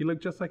lean back. You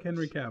look just like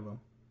Henry Cavill.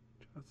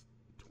 Just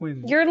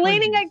twins. You're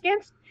leaning twinsies.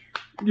 against.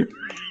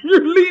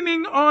 You're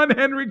leaning on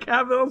Henry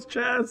Cavill's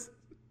chest.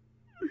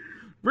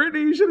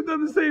 Brittany, you should have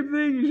done the same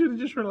thing. You should have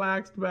just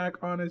relaxed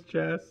back on his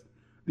chest.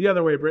 The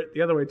other way, Britt.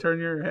 The other way. Turn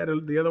your head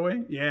the other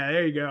way. Yeah,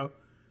 there you go.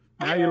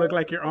 Now you look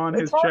like you're on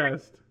his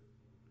chest.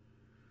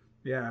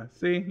 Yeah,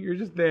 see? You're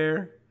just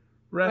there,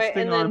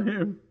 resting and on then-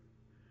 him.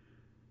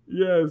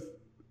 Yes.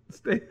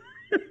 Stay.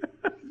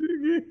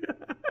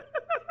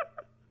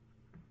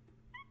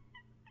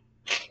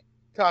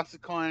 Toss a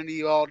coin to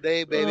you all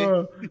day, baby.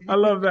 I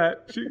love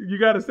that. You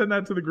got to send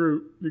that to the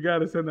group. You got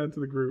to send that to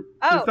the group.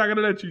 Oh. It's not going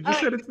to let you. Just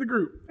send it to the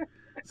group.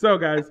 So,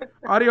 guys,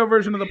 audio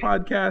version of the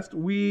podcast.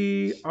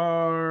 We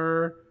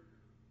are.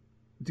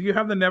 Do you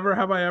have the never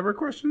have I ever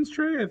questions,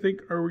 Trey? I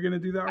think. Are we going to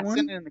do that one?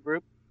 Send it in the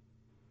group.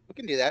 We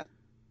can do that.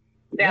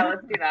 Yeah,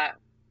 let's do that.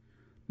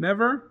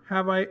 Never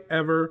have I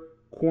ever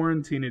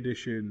quarantine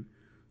edition.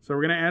 So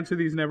we're going to answer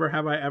these never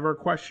have I ever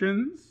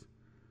questions.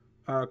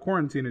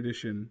 Quarantine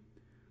edition.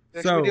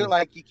 So should we do it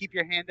like you keep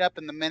your hand up,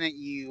 and the minute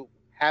you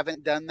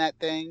haven't done that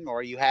thing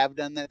or you have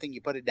done that thing,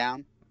 you put it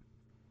down?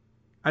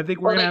 I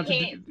think we're going to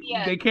have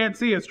to. They can't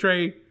see us,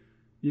 Trey.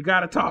 You got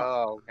to talk.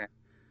 Oh, okay.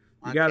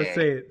 You got to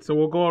say it. So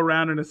we'll go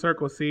around in a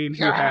circle seeing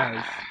who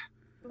has.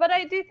 But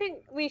I do think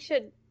we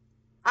should,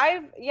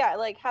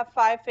 like have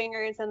 5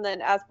 fingers, and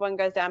then as one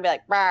goes down, be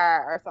like,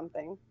 bar or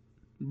something.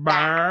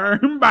 Bar,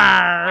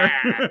 bar.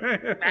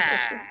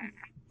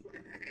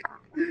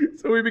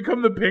 So we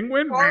become the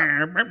penguin. Well,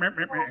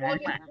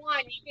 just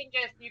one.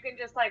 You can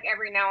just like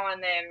every now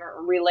and then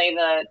relay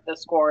the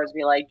scores.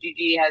 Be like,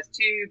 Gigi has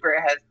 2,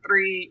 Britt has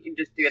 3. You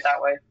just do it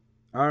that way.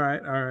 All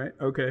right,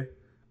 okay.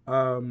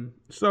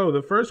 So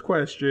the first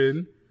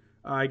question,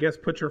 I guess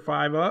put your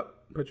 5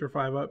 up. Put your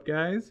 5 up,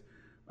 guys.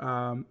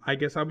 I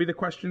guess I'll be the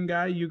question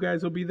guy. You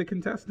guys will be the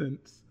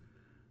contestants.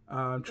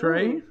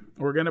 Trey,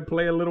 we're gonna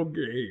play a little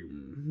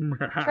game.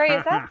 Trey,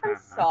 is that from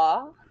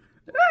Saw?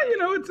 You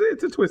know,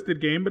 it's a twisted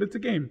game, but it's a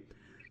game.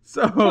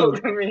 So,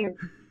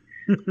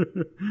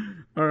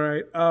 all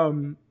right.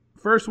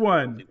 First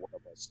one.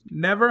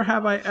 Never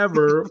have I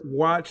ever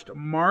watched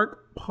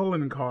Mark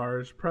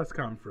Poloncarz press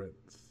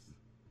conference.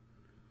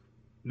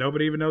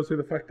 Nobody even knows who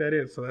the fuck that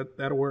is, so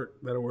that'll work.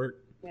 That'll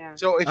work. Yeah.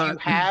 So if you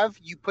have,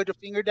 you put a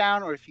finger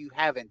down, or if you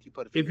haven't, you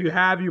put a finger down? If you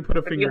have, you put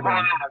a finger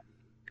down.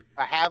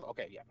 I have?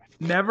 Okay, yeah.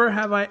 Never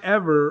have I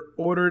ever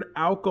ordered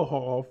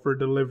alcohol for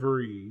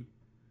delivery.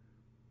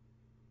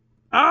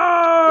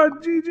 Oh,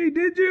 Gigi,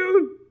 did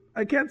you?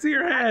 I can't see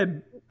your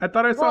head. I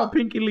thought I saw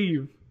Pinky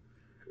leave.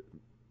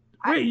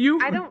 Wait,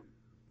 I don't.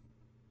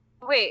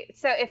 Wait,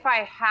 so if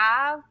I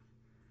have,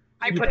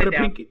 you put it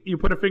down. You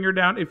put a finger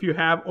down if you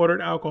have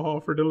ordered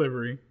alcohol for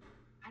delivery.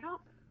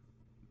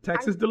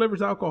 Texas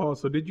delivers alcohol,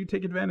 so did you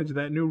take advantage of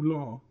that new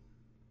law?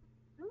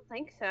 I don't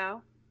think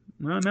so.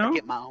 No? I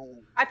get my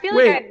own. I feel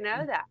like I'd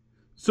know that.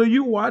 So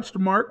you watched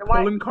Mark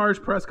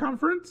Poloncarz press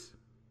conference?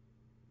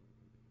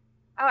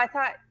 Oh, I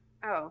thought.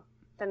 Oh,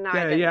 then no.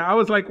 Yeah. I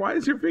was like, why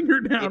is your finger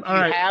down? If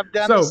you have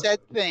done the said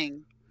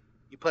thing,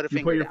 you put a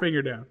finger down. You put your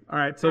finger down. All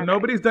right. So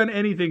nobody's done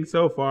anything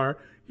so far.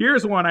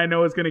 Here's one I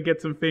know is going to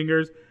get some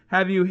fingers.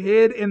 Have you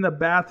hid in the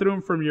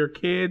bathroom from your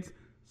kids,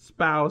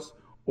 spouse,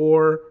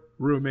 or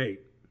roommate?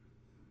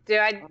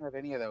 I don't have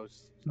any of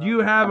those. Do you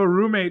have a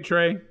roommate,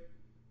 Trey?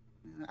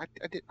 I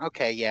did.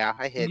 Okay, yeah,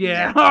 I hid.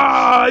 Yeah.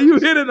 Oh, you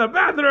hid in the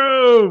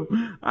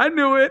bathroom. I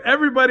knew it.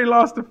 Everybody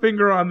lost a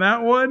finger on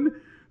that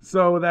one.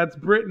 So that's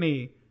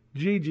Brittany,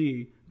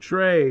 Gigi,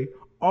 Trey,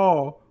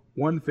 all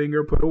one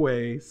finger put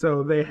away.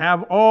 So they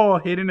have all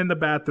hidden in the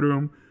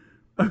bathroom.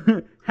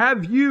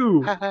 Have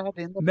you?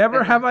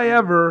 Never have I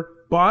ever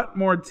bought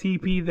more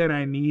TP than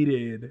I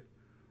needed.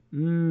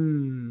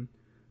 No.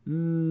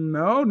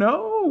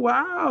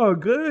 Wow,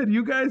 good.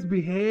 You guys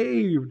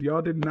behaved.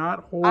 Y'all did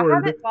not hoard. I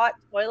haven't bought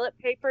toilet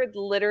paper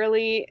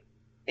literally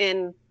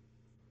in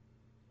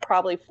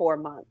probably 4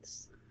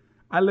 months.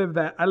 I live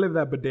that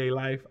bidet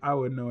life. I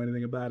wouldn't know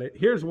anything about it.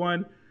 Here's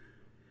one.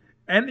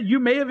 And you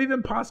may have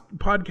even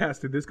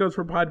podcasted. This goes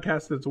for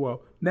podcasts as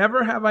well.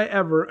 Never have I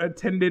ever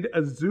attended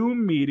a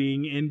Zoom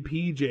meeting in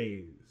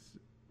PJs.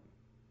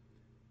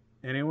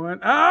 Anyone?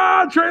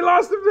 Trey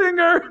lost a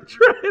finger.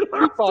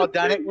 We've all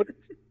done it.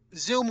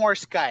 Zoom or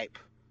Skype,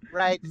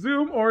 right?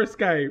 Zoom or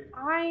Skype.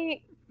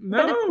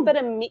 No.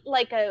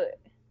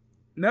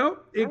 No,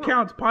 it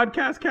counts.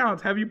 Podcast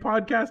counts. Have you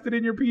podcasted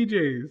in your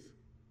PJs?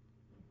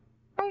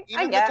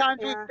 Even the times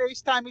we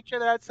FaceTime each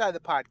other outside the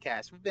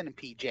podcast, we've been in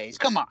PJs.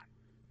 Come on.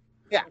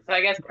 Yeah. So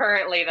I guess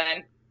currently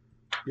then.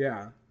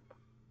 Yeah.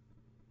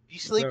 If you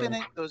sleep in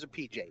it, those are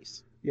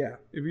PJs. Yeah.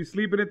 If you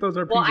sleep in it, those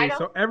are PJs.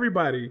 So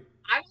everybody.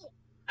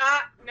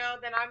 No,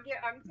 then I'm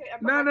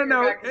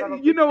No.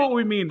 You know what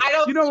we mean. I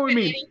don't. You know what we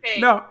mean.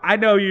 Anything. No, I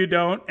know you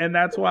don't, and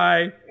that's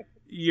why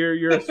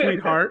you're a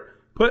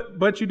sweetheart.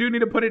 But you do need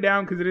to put it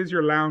down because it is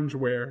your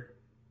loungewear.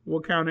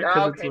 We'll count it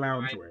because it's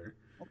loungewear.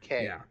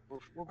 Okay. Yeah.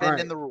 We're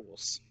bending the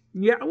rules.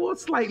 Yeah. Well,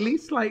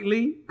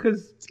 slightly,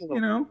 because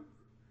you know.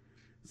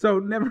 So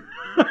never.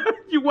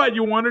 You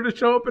wanted to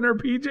show up in her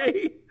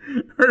PJ?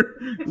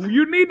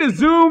 You need to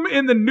zoom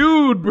in the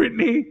nude,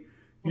 Brittany.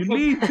 You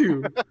need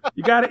to.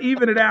 You got to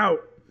even it out.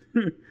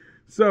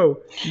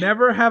 So,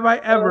 never have I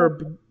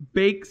ever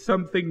baked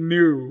something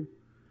new.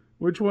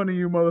 Which one of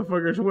you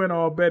motherfuckers went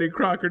all Betty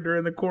Crocker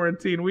during the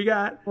quarantine? We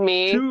got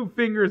me. 2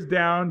 fingers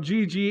down.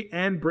 Gigi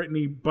and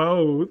Brittany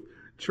both.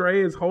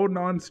 Trey is holding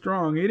on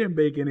strong. He didn't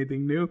bake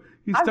anything new.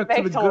 He stuck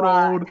to the good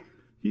old.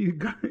 He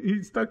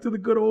stuck to the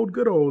good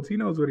olds. He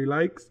knows what he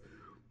likes.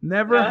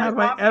 Never have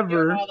I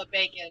ever. All the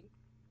bacon.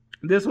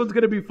 This one's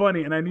going to be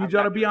funny, and I need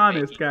y'all to be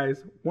honest,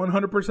 guys.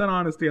 100%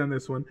 honesty on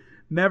this one.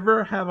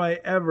 Never have I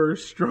ever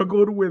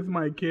struggled with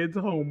my kids'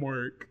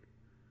 homework.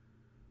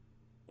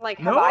 Like,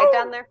 have I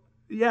done their?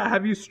 Yeah,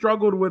 have you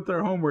struggled with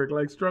their homework?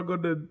 Like,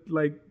 struggled to,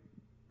 like,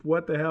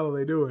 what the hell are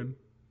they doing?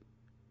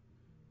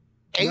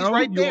 A's No?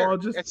 right You there. all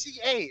just- It's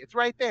A. It's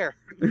right there.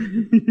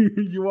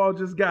 You all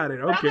just got it.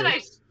 Not that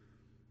Okay.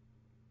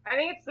 I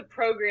think it's the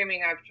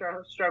programming I've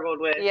struggled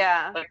with.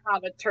 Yeah. Like how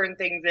to turn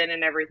things in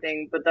and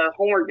everything, but the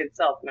homework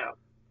itself, no.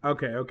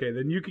 Okay.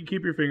 Then you can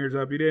keep your fingers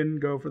up. You didn't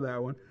go for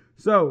that one.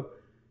 So,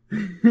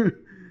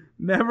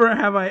 never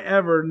have I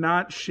ever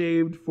not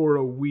shaved for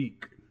a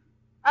week.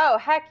 Oh,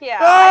 heck yeah.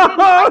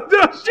 Oh,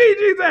 no,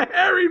 Gigi's a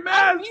hairy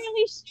I mess.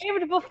 nearly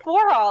shaved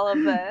before all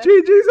of this.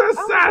 Gigi's a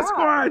Oh, God.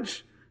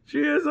 Sasquatch. She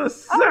is a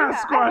Oh, yeah,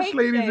 I Sasquatch, hate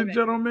ladies and shaving.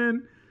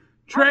 gentlemen.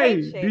 I Trey,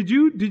 hate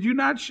shaving. did you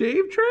not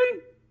shave, Trey?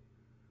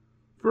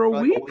 For a For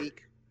like week? a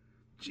week.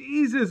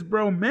 Jesus,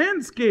 bro,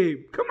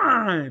 Manscaped. Come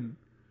on.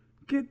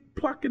 Get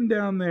plucking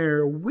down there.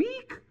 A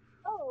week?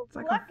 Oh, It's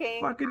like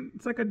plucking.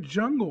 it's like a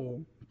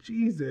jungle.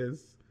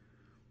 Jesus.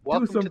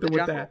 Welcome to something the with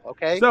jungle, that.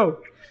 okay? So,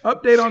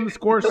 update on the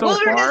score The so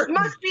wilderness far.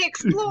 must be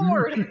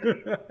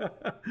explored.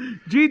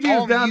 Gigi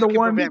is Only down you to can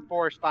one. prevent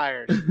forest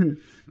fires.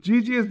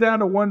 Gigi is down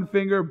to one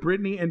finger.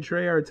 Brittany and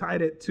Trey are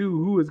tied at 2.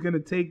 Who is going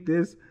to take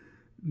this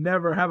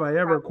Never Have I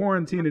Ever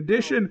quarantine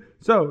edition?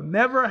 So,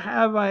 never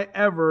have I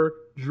ever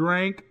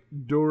drank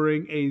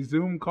during a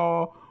Zoom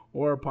call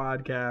or a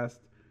podcast.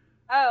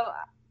 Oh,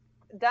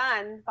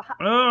 done.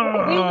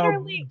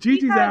 Oh,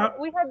 Gigi's out.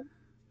 We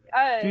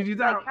had Gigi's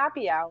like out.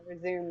 happy hour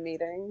Zoom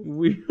meetings.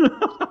 We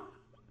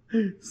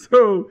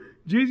so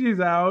Gigi's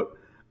out.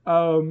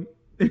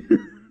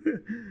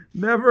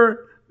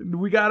 Never.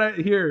 We gotta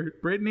here.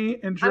 Brittany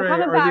and Trey I'm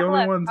coming are back. the only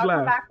Look, ones I'll come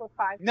left. back with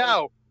 5.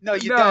 No, No,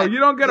 you're done. you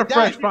don't get You're a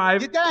fresh done.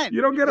 5. You're done.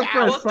 You don't get a Yeah,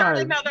 fresh We'll start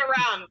 5. another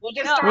round. We'll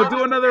just No. start We'll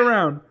do another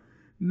round.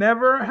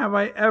 Never have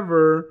I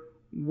ever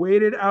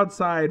waited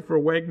outside for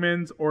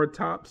Wegmans or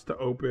Tops to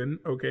open.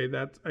 Okay,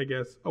 that's I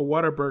guess a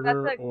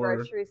Whataburger That's a or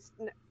grocery.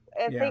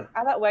 I Yeah. think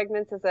I thought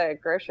Wegmans is a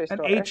grocery an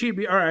store.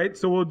 HEB. All right,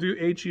 so we'll do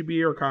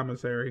HEB or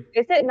commissary.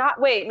 Is it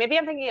not? Wait, maybe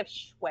I'm thinking of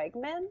Schwegmans.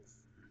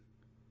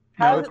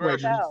 No, How it's is it Wegmans.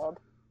 spelled?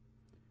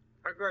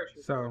 Our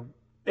grocery. So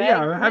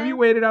yeah, have you Wegmans?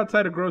 waited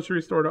outside a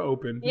grocery store to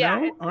open? Yeah,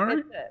 No? it's, All right.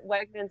 it's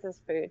Wegmans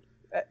is food.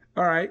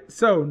 All right.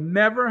 So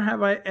never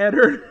have I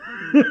entered.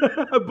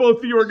 Both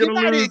of you are You're gonna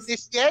not in lose.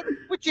 this yet.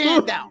 Put your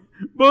hand down.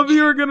 Both of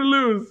you are gonna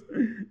lose.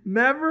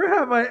 Never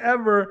have I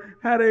ever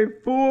had a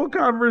full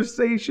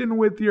conversation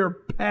with your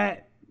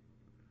pet.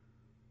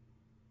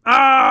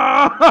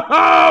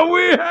 Ah,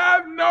 we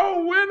have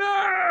no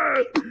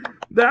winner.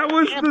 That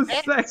was the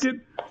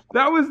second.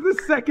 That was the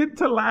second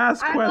to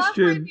last I love my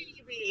question.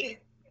 baby.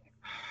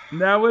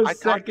 That was I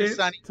talked to second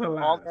Sonny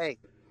to all last. day.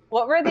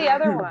 What were the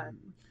other ones?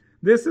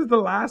 This is the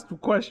last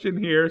question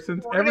here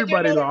since We're gonna do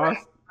everybody another lost. round.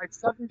 All right,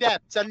 sudden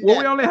death. Sudden Well,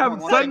 death. we only have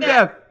Everyone, sudden one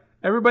death.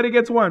 Everybody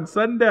gets one.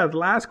 Sudden death.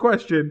 Last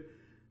question.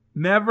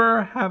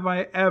 Never have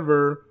I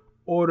ever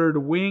ordered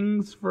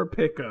wings for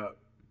pickup.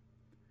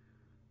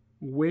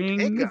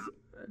 Wings. Pickup?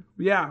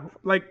 Yeah,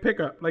 like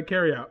pickup, like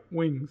carry out.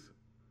 Wings.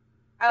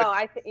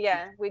 Oh,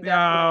 yeah, we definitely.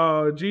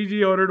 Oh,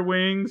 Gigi ordered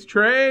wings.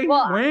 Trey,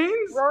 Well,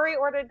 wings? Rory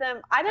ordered them.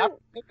 I Not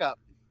didn't. pick up.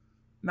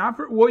 Not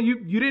for. Well, you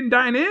didn't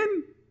dine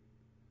in.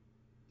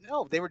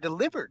 No, they were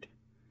delivered.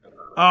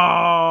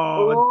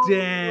 Oh, Ooh,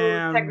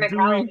 damn.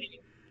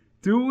 technicality.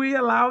 Do we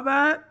allow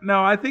that?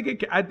 No, I think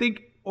it. I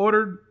think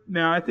ordered.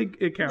 No, I think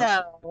it counts.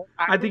 No,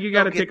 I think you will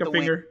got to get take a the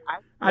wing. finger. I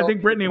I will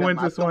think Brittany get wins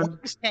them. this The one.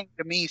 wings came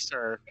to me,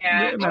 sir.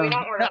 Yeah, Yeah, no. we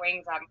don't order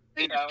wings on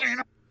Pluto.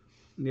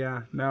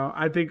 Yeah, no,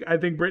 I think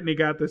Brittany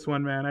got this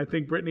one, man. I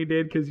think Brittany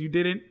did because you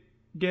didn't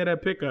get a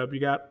pickup, you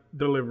got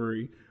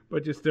delivery,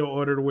 but you still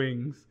ordered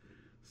wings.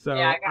 So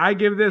Yeah, I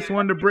give this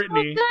one to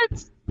Brittany.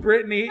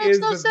 Brittany Makes is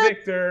no the sense.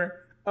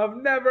 victor of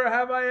Never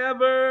Have I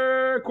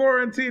Ever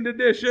Quarantine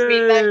Edition.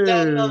 We let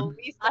the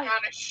least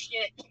amount of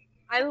shit.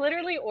 I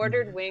literally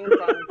ordered wings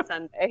on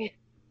Sunday.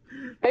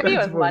 Maybe it That's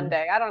was funny.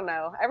 Monday. I don't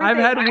know. I've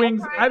had I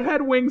wings. tried- I've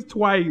had wings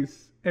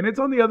twice, and it's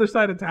on the other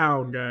side of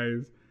town,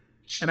 guys.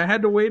 And I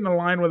had to wait in a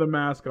line with a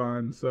mask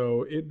on,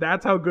 so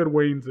that's how good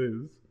Wayne's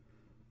is.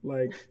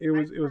 Like it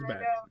was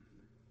bad.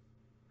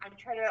 I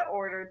try to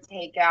order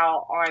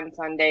takeout on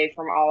Sunday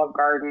from Olive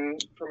Garden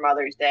for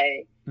Mother's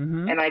Day,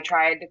 Mm-hmm. and I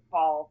tried to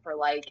call for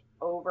like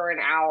over an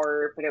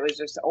hour, but it was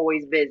just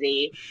always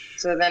busy.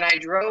 So then I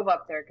drove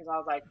up there because I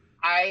was like,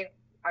 I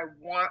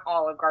want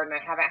Olive Garden.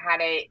 I haven't had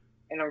it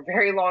in a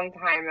very long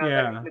time. And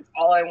I was like, it's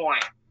all I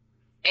want.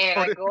 And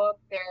I go up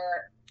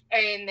there,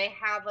 and they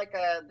have a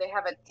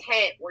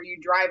tent where you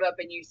drive up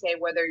and you say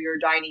whether you're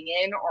dining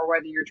in or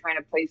whether you're trying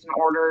to place an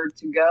order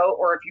to go,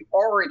 or if you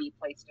already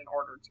placed an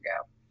order to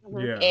go.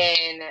 Mhm. Yeah.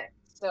 And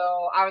so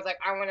I was like,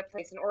 I want to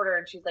place an order.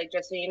 And she's like,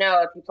 just so you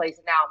know, if you place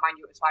it now, mind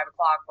you, it was 5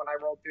 o'clock when I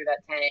rolled through that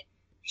tent.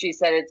 She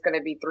said it's going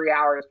to be 3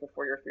 hours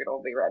before your food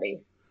will be ready.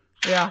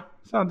 Yeah,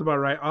 sounds about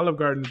right. Olive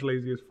Garden's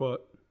lazy as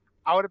fuck.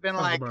 I would have been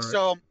Sounds like, about right.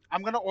 so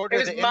I'm gonna order It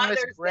was the endless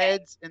Mother's Day.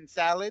 breads and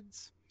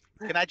salads.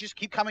 Can I just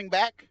keep coming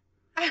back?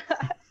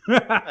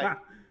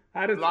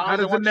 How does long as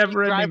I it want you to keep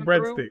never ending driving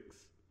through. breadsticks?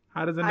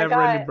 How does a I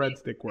never ending got-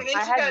 breadstick work? And then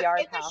I she had goes, Yard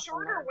it's a House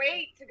shorter on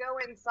wait to go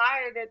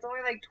inside. It's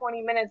only like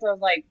 20 minutes. I was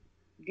like,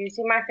 do you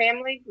see my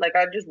family? Like,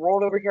 I just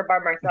rolled over here by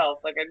myself.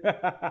 Like,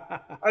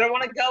 I don't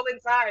want to go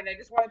inside. I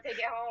just want to take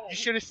it home. You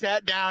should have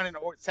sat down and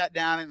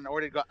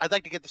ordered. I'd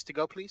like to get this to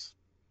go, please.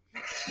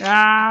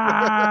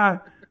 That'd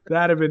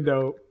have been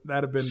dope.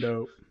 That'd have been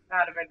dope.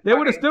 That'd have been They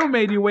would have funny. still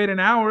made you wait an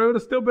hour. It would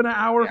have still been an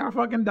hour Yeah.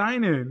 for fucking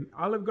dining.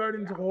 Olive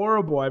Garden's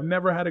horrible. I've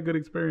never had a good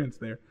experience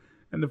there.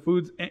 And the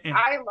food's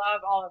I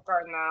love Olive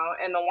Garden though,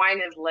 and the wine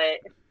is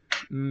lit.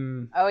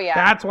 Oh yeah.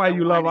 That's why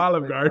you love wine is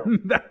Olive good,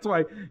 Garden. That's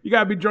why you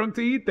gotta be drunk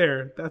to eat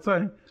there. That's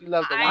why You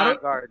love the I wine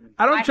don't- garden.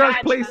 I don't I trust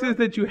had places to.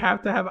 that you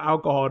have to have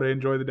alcohol to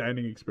enjoy the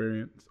dining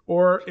experience.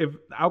 Or if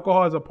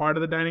alcohol is a part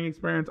of the dining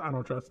experience, I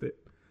don't trust it.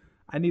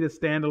 I need a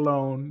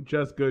standalone,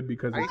 just good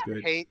because it's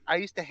good. I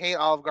used to hate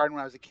Olive Garden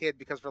when I was a kid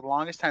because for the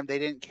longest time they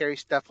didn't carry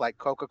stuff like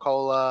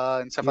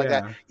Coca-Cola and stuff like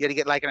that. Yeah. You had to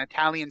get like an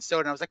Italian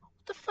soda, and I was like, "What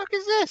the fuck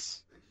is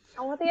this?"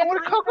 I want the I want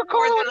a Italian-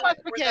 Coca-Cola Or with the- my or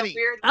the spaghetti.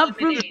 weird I'm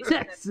from lemonades that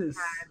Texas.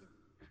 they had.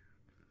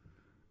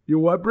 You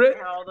what, Britt? They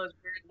had all those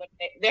weird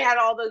lemonades. They had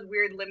all those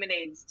weird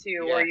lemonades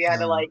too, where Yes. you had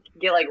to like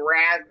get like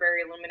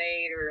raspberry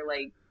lemonade or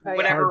like Oh, yeah.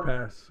 whatever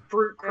Hard pass.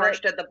 fruit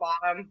crushed at the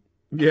bottom.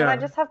 Can I Yeah.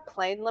 just have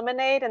plain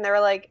lemonade? And they were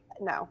like,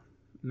 no.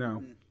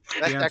 No.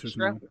 That's The answer's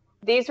extra. no.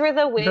 These were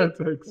the wings.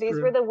 That's extra. These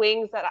were the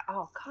wings that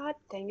oh god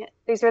dang it.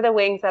 These were the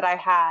wings that I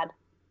had.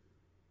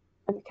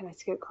 Can I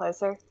scoot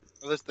closer?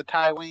 Well, this the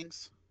Thai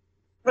wings.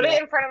 Put Yeah.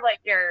 it in front of like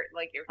your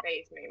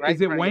face, maybe. Right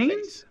Is it in front of your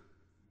Wayne's? face.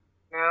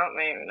 No,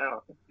 maybe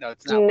no. No,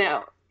 it's not.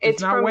 No.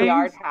 It's not from Wayne's?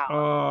 Yard House.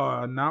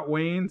 Oh, not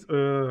Wayne's.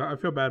 I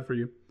feel bad for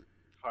you.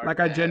 Hard Like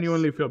I pass.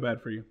 genuinely feel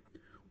bad for you.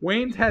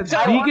 Wayne's has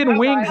So- vegan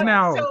wings so-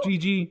 now, so-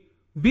 Gigi.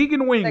 Vegan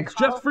The wings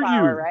just for you.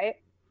 cauliflower, right?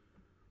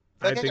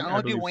 I think I can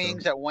only do believe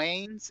wings so. at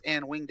Wayne's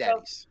and Wing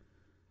Daddies.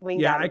 Wing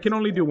Yeah, I Daddies. can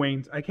only do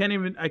Wayne's. I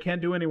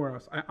can't do anywhere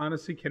else. I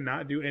honestly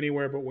cannot do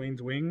anywhere but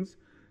Wayne's wings.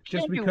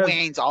 Just Can't do because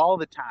Wayne's all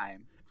the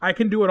time. I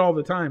can do it all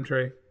the time,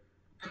 Trey.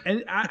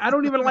 And I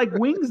don't even like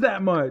wings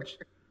that much.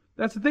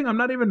 That's the thing. I'm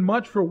not even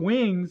much for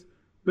wings,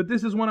 but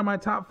this is one of my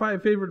top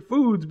 5 favorite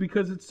foods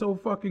because it's so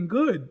fucking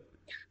good.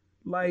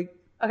 Like,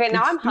 Okay,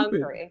 now It's I'm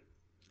stupid. hungry.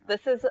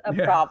 This is a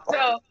Yeah. problem.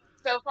 Yeah.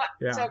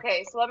 So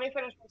okay, so let me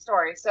finish the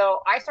story.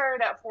 So I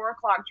started at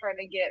 4:00 trying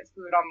to get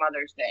food on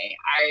Mother's Day.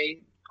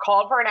 I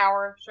called for an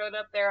hour, showed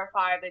up there at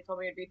 5. They told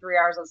me it'd be 3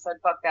 hours. I said,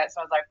 fuck that.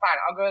 So I was like, fine,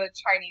 I'll go to the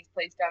Chinese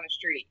place down the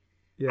street.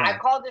 I yeah.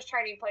 called this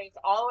Chinese place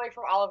all the way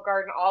from Olive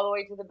Garden all the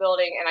way to the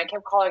building, and I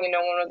kept calling and no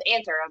one would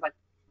answer. I was like,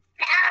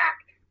 fuck!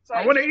 So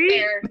I wanna get eat.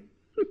 there.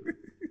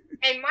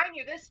 And mind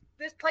you,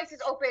 this place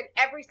is open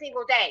every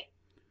single day.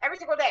 Every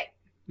single day.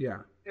 Yeah.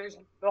 There's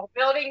the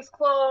building's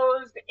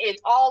closed,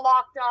 it's all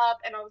locked up,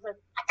 and I was like,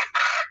 what the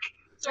fuck?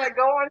 So I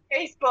go on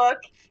Facebook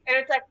and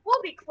it's like,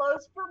 we'll be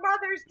closed for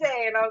Mother's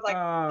Day. And I was like,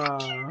 Uh,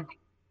 no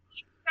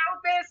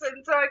this.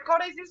 And so I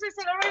called Jesus and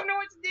said, I don't even know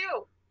what to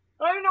do.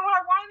 I don't even know what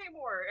I want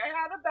anymore. I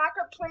had a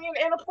backup plan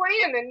and a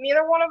plan, and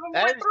neither one of them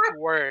That went is through. the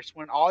worst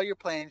when all your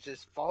plans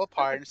just fall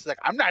apart and it's like,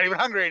 I'm not even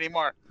hungry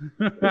anymore.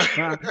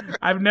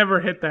 I've never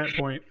hit that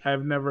point.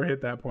 I've never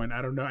hit that point.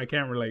 I don't know. I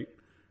can't relate.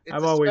 It's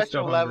I've a always special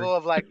still level hungry.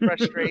 of like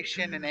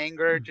frustration and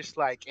anger, just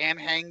like and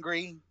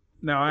hangry.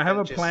 No, I have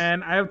a Just-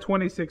 plan. I have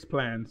 26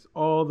 plans.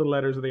 All the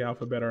letters of the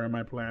alphabet are in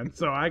my plan.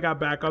 So I got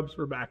backups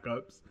for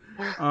backups.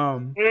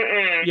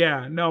 Mm-mm.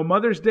 Yeah, no,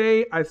 Mother's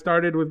Day, I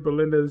started with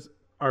Belinda's,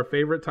 our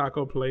favorite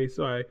taco place.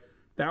 So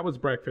that was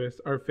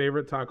breakfast, our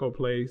favorite taco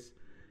place.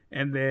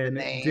 And then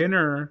name.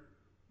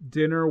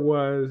 dinner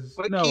was,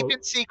 But no, keep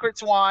it secret,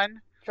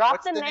 Swan. Drop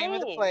What's the, the name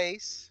of the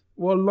place?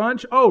 well,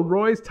 lunch,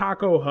 Roy's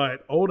Taco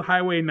Hut, Old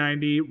Highway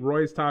 90,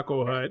 Roy's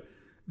Taco Hut.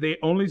 They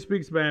only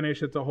speak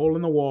Spanish. It's a hole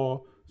in the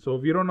wall. So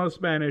if you don't know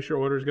Spanish, your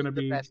order is going to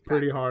The be best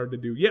pretty taco. hard to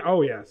do. Yeah,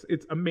 oh yes,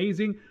 it's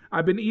amazing.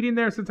 I've been eating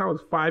there since I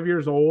was 5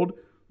 years old.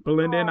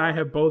 Belinda and I Aw.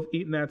 have both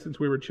eaten that since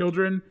we were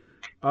children.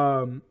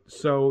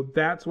 So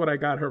that's what I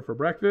got her for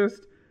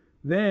breakfast.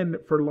 Then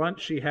for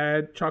lunch, she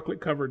had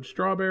chocolate covered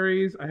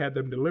strawberries. I had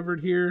them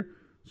delivered here.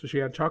 So she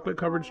had chocolate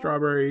covered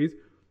strawberries.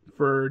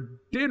 For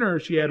dinner,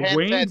 she had Hand fed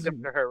Wayne's.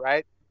 them to her,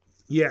 right?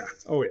 Yeah.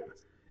 Oh yeah.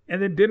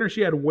 And then dinner,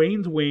 she had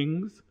Wayne's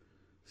wings.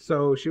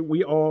 So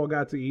we all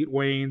got to eat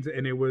Wayne's,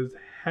 and it was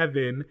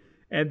heaven.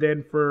 And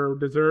then for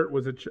dessert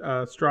was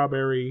a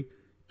strawberry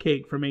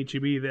cake from HEB,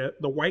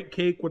 the white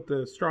cake with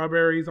the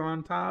strawberries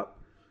on top.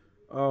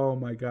 Oh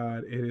my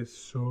God, it is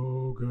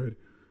so good.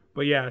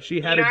 But yeah,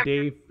 she had a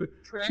day.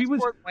 She was.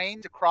 Transport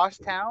Wayne's across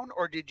town,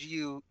 or did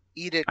you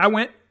eat it? I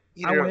went.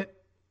 eat I it went.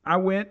 I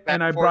went, back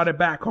and I and brought forth? it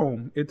back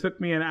home. It took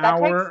me an That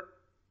hour,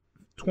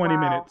 20 Wow.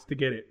 minutes to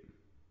get it.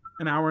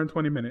 An hour and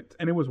 20 minutes,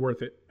 and it was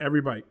worth it. Every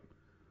bite.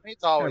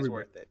 It's always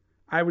Everywhere. worth it.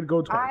 I would go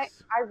I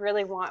twice.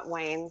 really want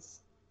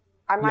Wayne's.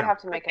 I might Yeah.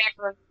 have to make it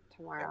Never-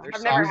 tomorrow. Their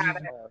I've never sauce had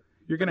is, it.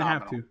 You're gonna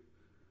have to. phenomenal.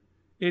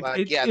 It Like,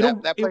 it yeah, it'll,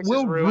 that it place has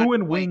will ruined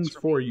ruin wings wings for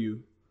for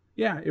you.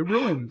 Yeah, it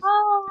ruins.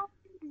 Oh,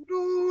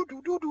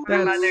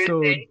 That's Mother's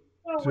so Day.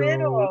 So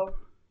little. dope.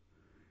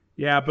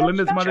 Yeah,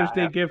 Belinda's such Mother's a-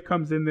 Day gift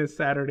comes in this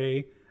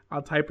Saturday.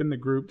 I'll type in the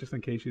group just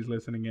in case she's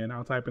listening in.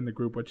 I'll type in the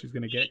group what she's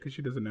gonna get because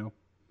she doesn't know.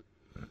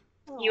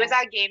 He was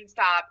at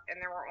GameStop and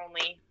there were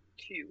only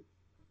 2.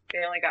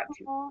 They only got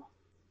 2.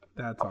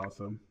 That's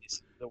awesome.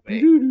 The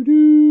way.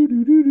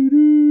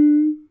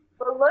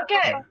 But look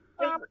at his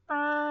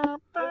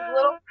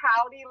little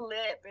pouty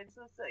lip. It's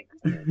just like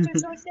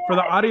it's so sad. For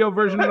the audio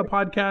version of the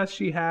podcast,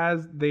 she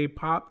has the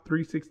Pop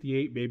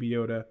 368 Baby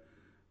Yoda.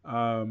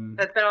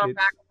 That's been on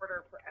back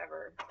order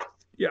forever.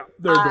 Yeah,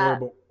 they're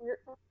adorable.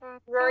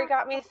 Rory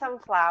got me some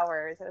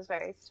flowers. It was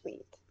very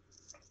sweet.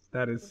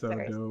 That is so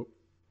dope.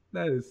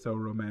 That is so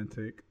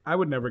romantic. I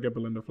would never get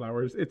Belinda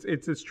flowers.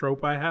 It's this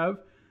trope I have.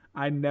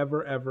 I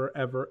never, ever,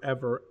 ever,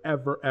 ever,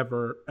 ever,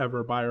 ever,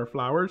 ever buy her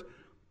flowers.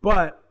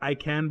 But I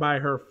can buy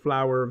her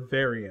flower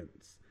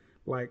variants.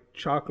 Like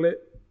chocolate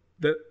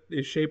that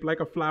is shaped like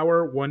a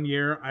flower. One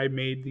year I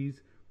made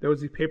these. There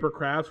was these paper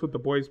crafts with the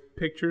boys'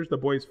 pictures, the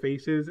boys'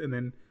 faces, and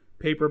then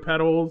paper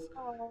petals.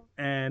 Oh.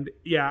 And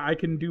yeah, I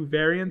can do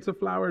variants of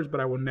flowers, but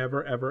I will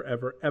never, ever,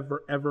 ever,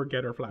 ever, ever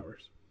get her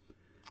flowers.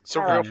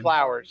 So real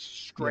flowers,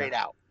 straight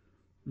out.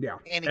 Yeah,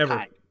 any ever.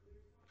 kind.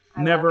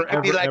 Never,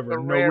 ever, be like ever.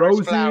 The No rarest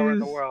roses. Flower in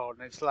the world.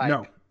 And it's like,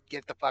 no.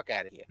 Get the fuck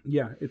out of here.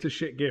 Yeah, it's a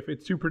shit gift.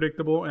 It's too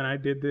predictable, and I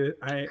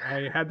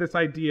had this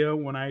idea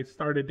when I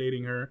started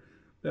dating her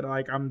that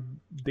like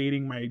I'm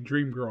dating my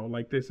dream girl.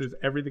 Like this is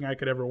everything I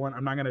could ever want.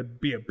 I'm not gonna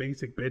be a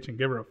basic bitch and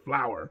give her a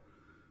flower.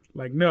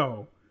 Like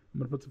no, I'm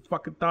gonna put some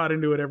fucking thought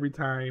into it every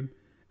time,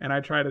 and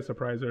I try to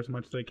surprise her as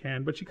much as I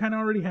can. But she kind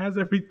of already has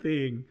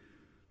everything,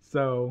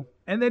 so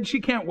and then she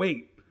can't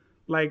wait.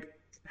 Like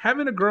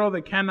having a girl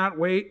that cannot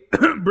wait,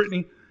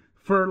 Brittany.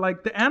 For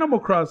like the Animal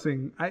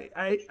Crossing,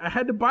 I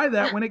had to buy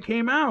that when it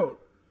came out.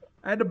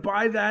 I had to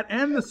buy that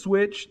and the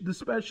Switch, the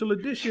special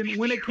edition,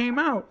 when it came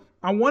out.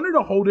 I wanted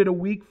to hold it a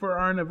week for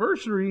our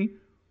anniversary,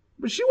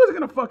 but she wasn't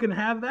gonna fucking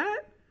have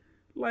that.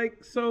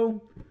 Like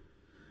so,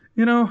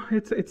 you know,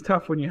 it's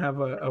tough when you have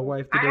a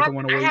wife that doesn't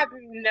want to wait. I have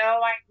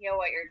no idea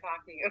what you're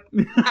talking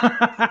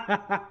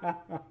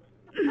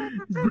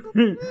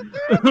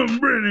about.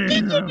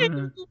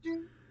 Brittany.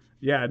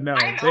 Yeah, no.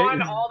 I'm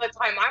on all the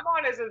time. I'm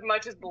on as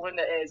much as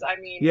Belinda is. I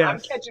mean, yes. I'm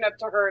catching up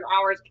to her in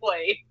hours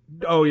played.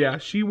 Oh yeah,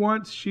 she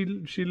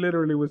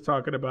literally was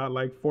talking about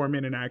like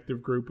forming an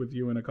active group with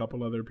you and a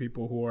couple other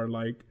people who are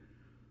like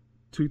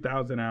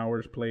 2,000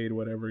 hours played,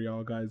 whatever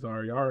y'all guys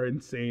are. Y'all are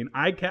insane.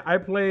 I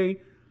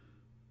play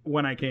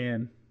when I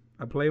can.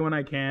 I play when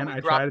I can. I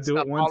try to do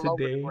it once a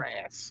day.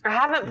 I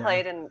haven't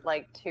played in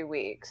like 2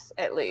 weeks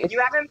at least. You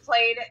haven't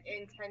played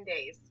in 10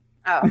 days.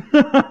 Oh,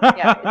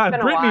 yeah. It's been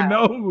a Brittany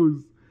while.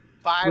 knows.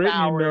 5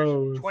 hours,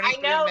 knows. 23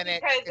 I know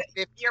minutes,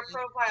 because your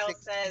profile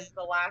 16. Says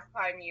the last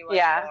time you logged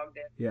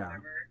in. Yeah.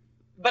 Whatever.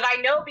 But I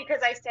know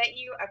because I sent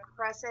you a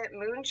crescent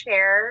moon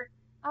chair.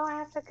 Oh, I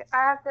have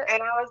to.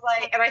 And I was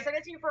like, and I sent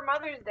it to you for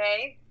Mother's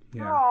Day.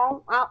 Yeah.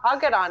 Oh, I'll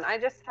get on. I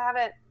just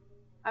haven't.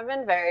 I've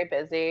been very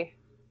busy.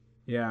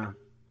 Yeah.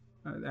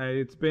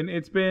 It's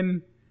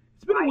been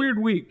a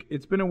weird week.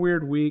 It's been a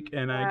weird week,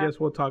 and I guess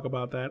we'll talk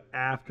about that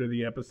after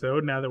the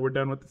episode. Now that we're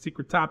done with the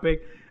secret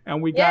topic,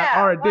 and we got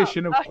our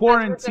edition of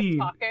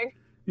Quarantine.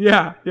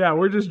 Yeah,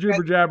 we're just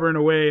jibber jabbering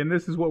away, and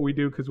this is what we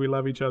do because we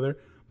love each other.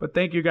 But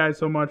thank you guys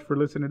so much for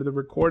listening to the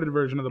recorded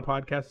version of the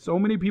podcast. So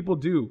many people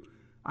do.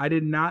 I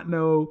did not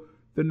know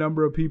the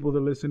number of people that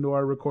listen to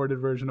our recorded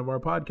version of our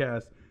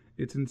podcast.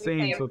 It's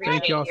insane. So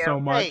thank y'all so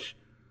much.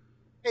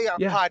 Hey, our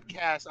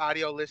podcast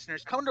audio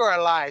listeners, come to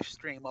our live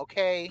stream,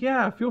 okay?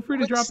 Yeah, feel free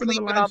to drop into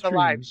the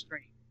live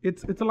stream.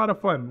 It's a lot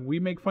of fun. We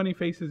make funny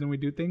faces and we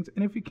do things.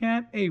 And if you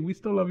can't, hey, we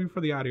still love you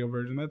for the audio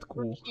version. That's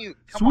cool.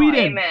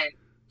 Sweden,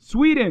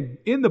 Sweden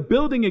in the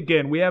building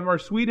again. We have our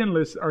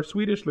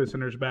Swedish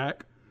listeners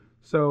back.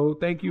 So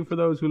thank you for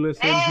those who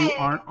listen who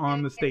aren't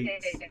on the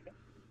States.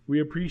 We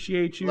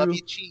appreciate you. Love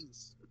you,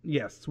 cheese.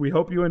 Yes, we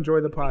hope you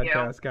enjoy the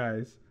podcast,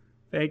 guys.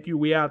 Thank you.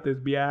 We out this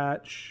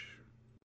biatch.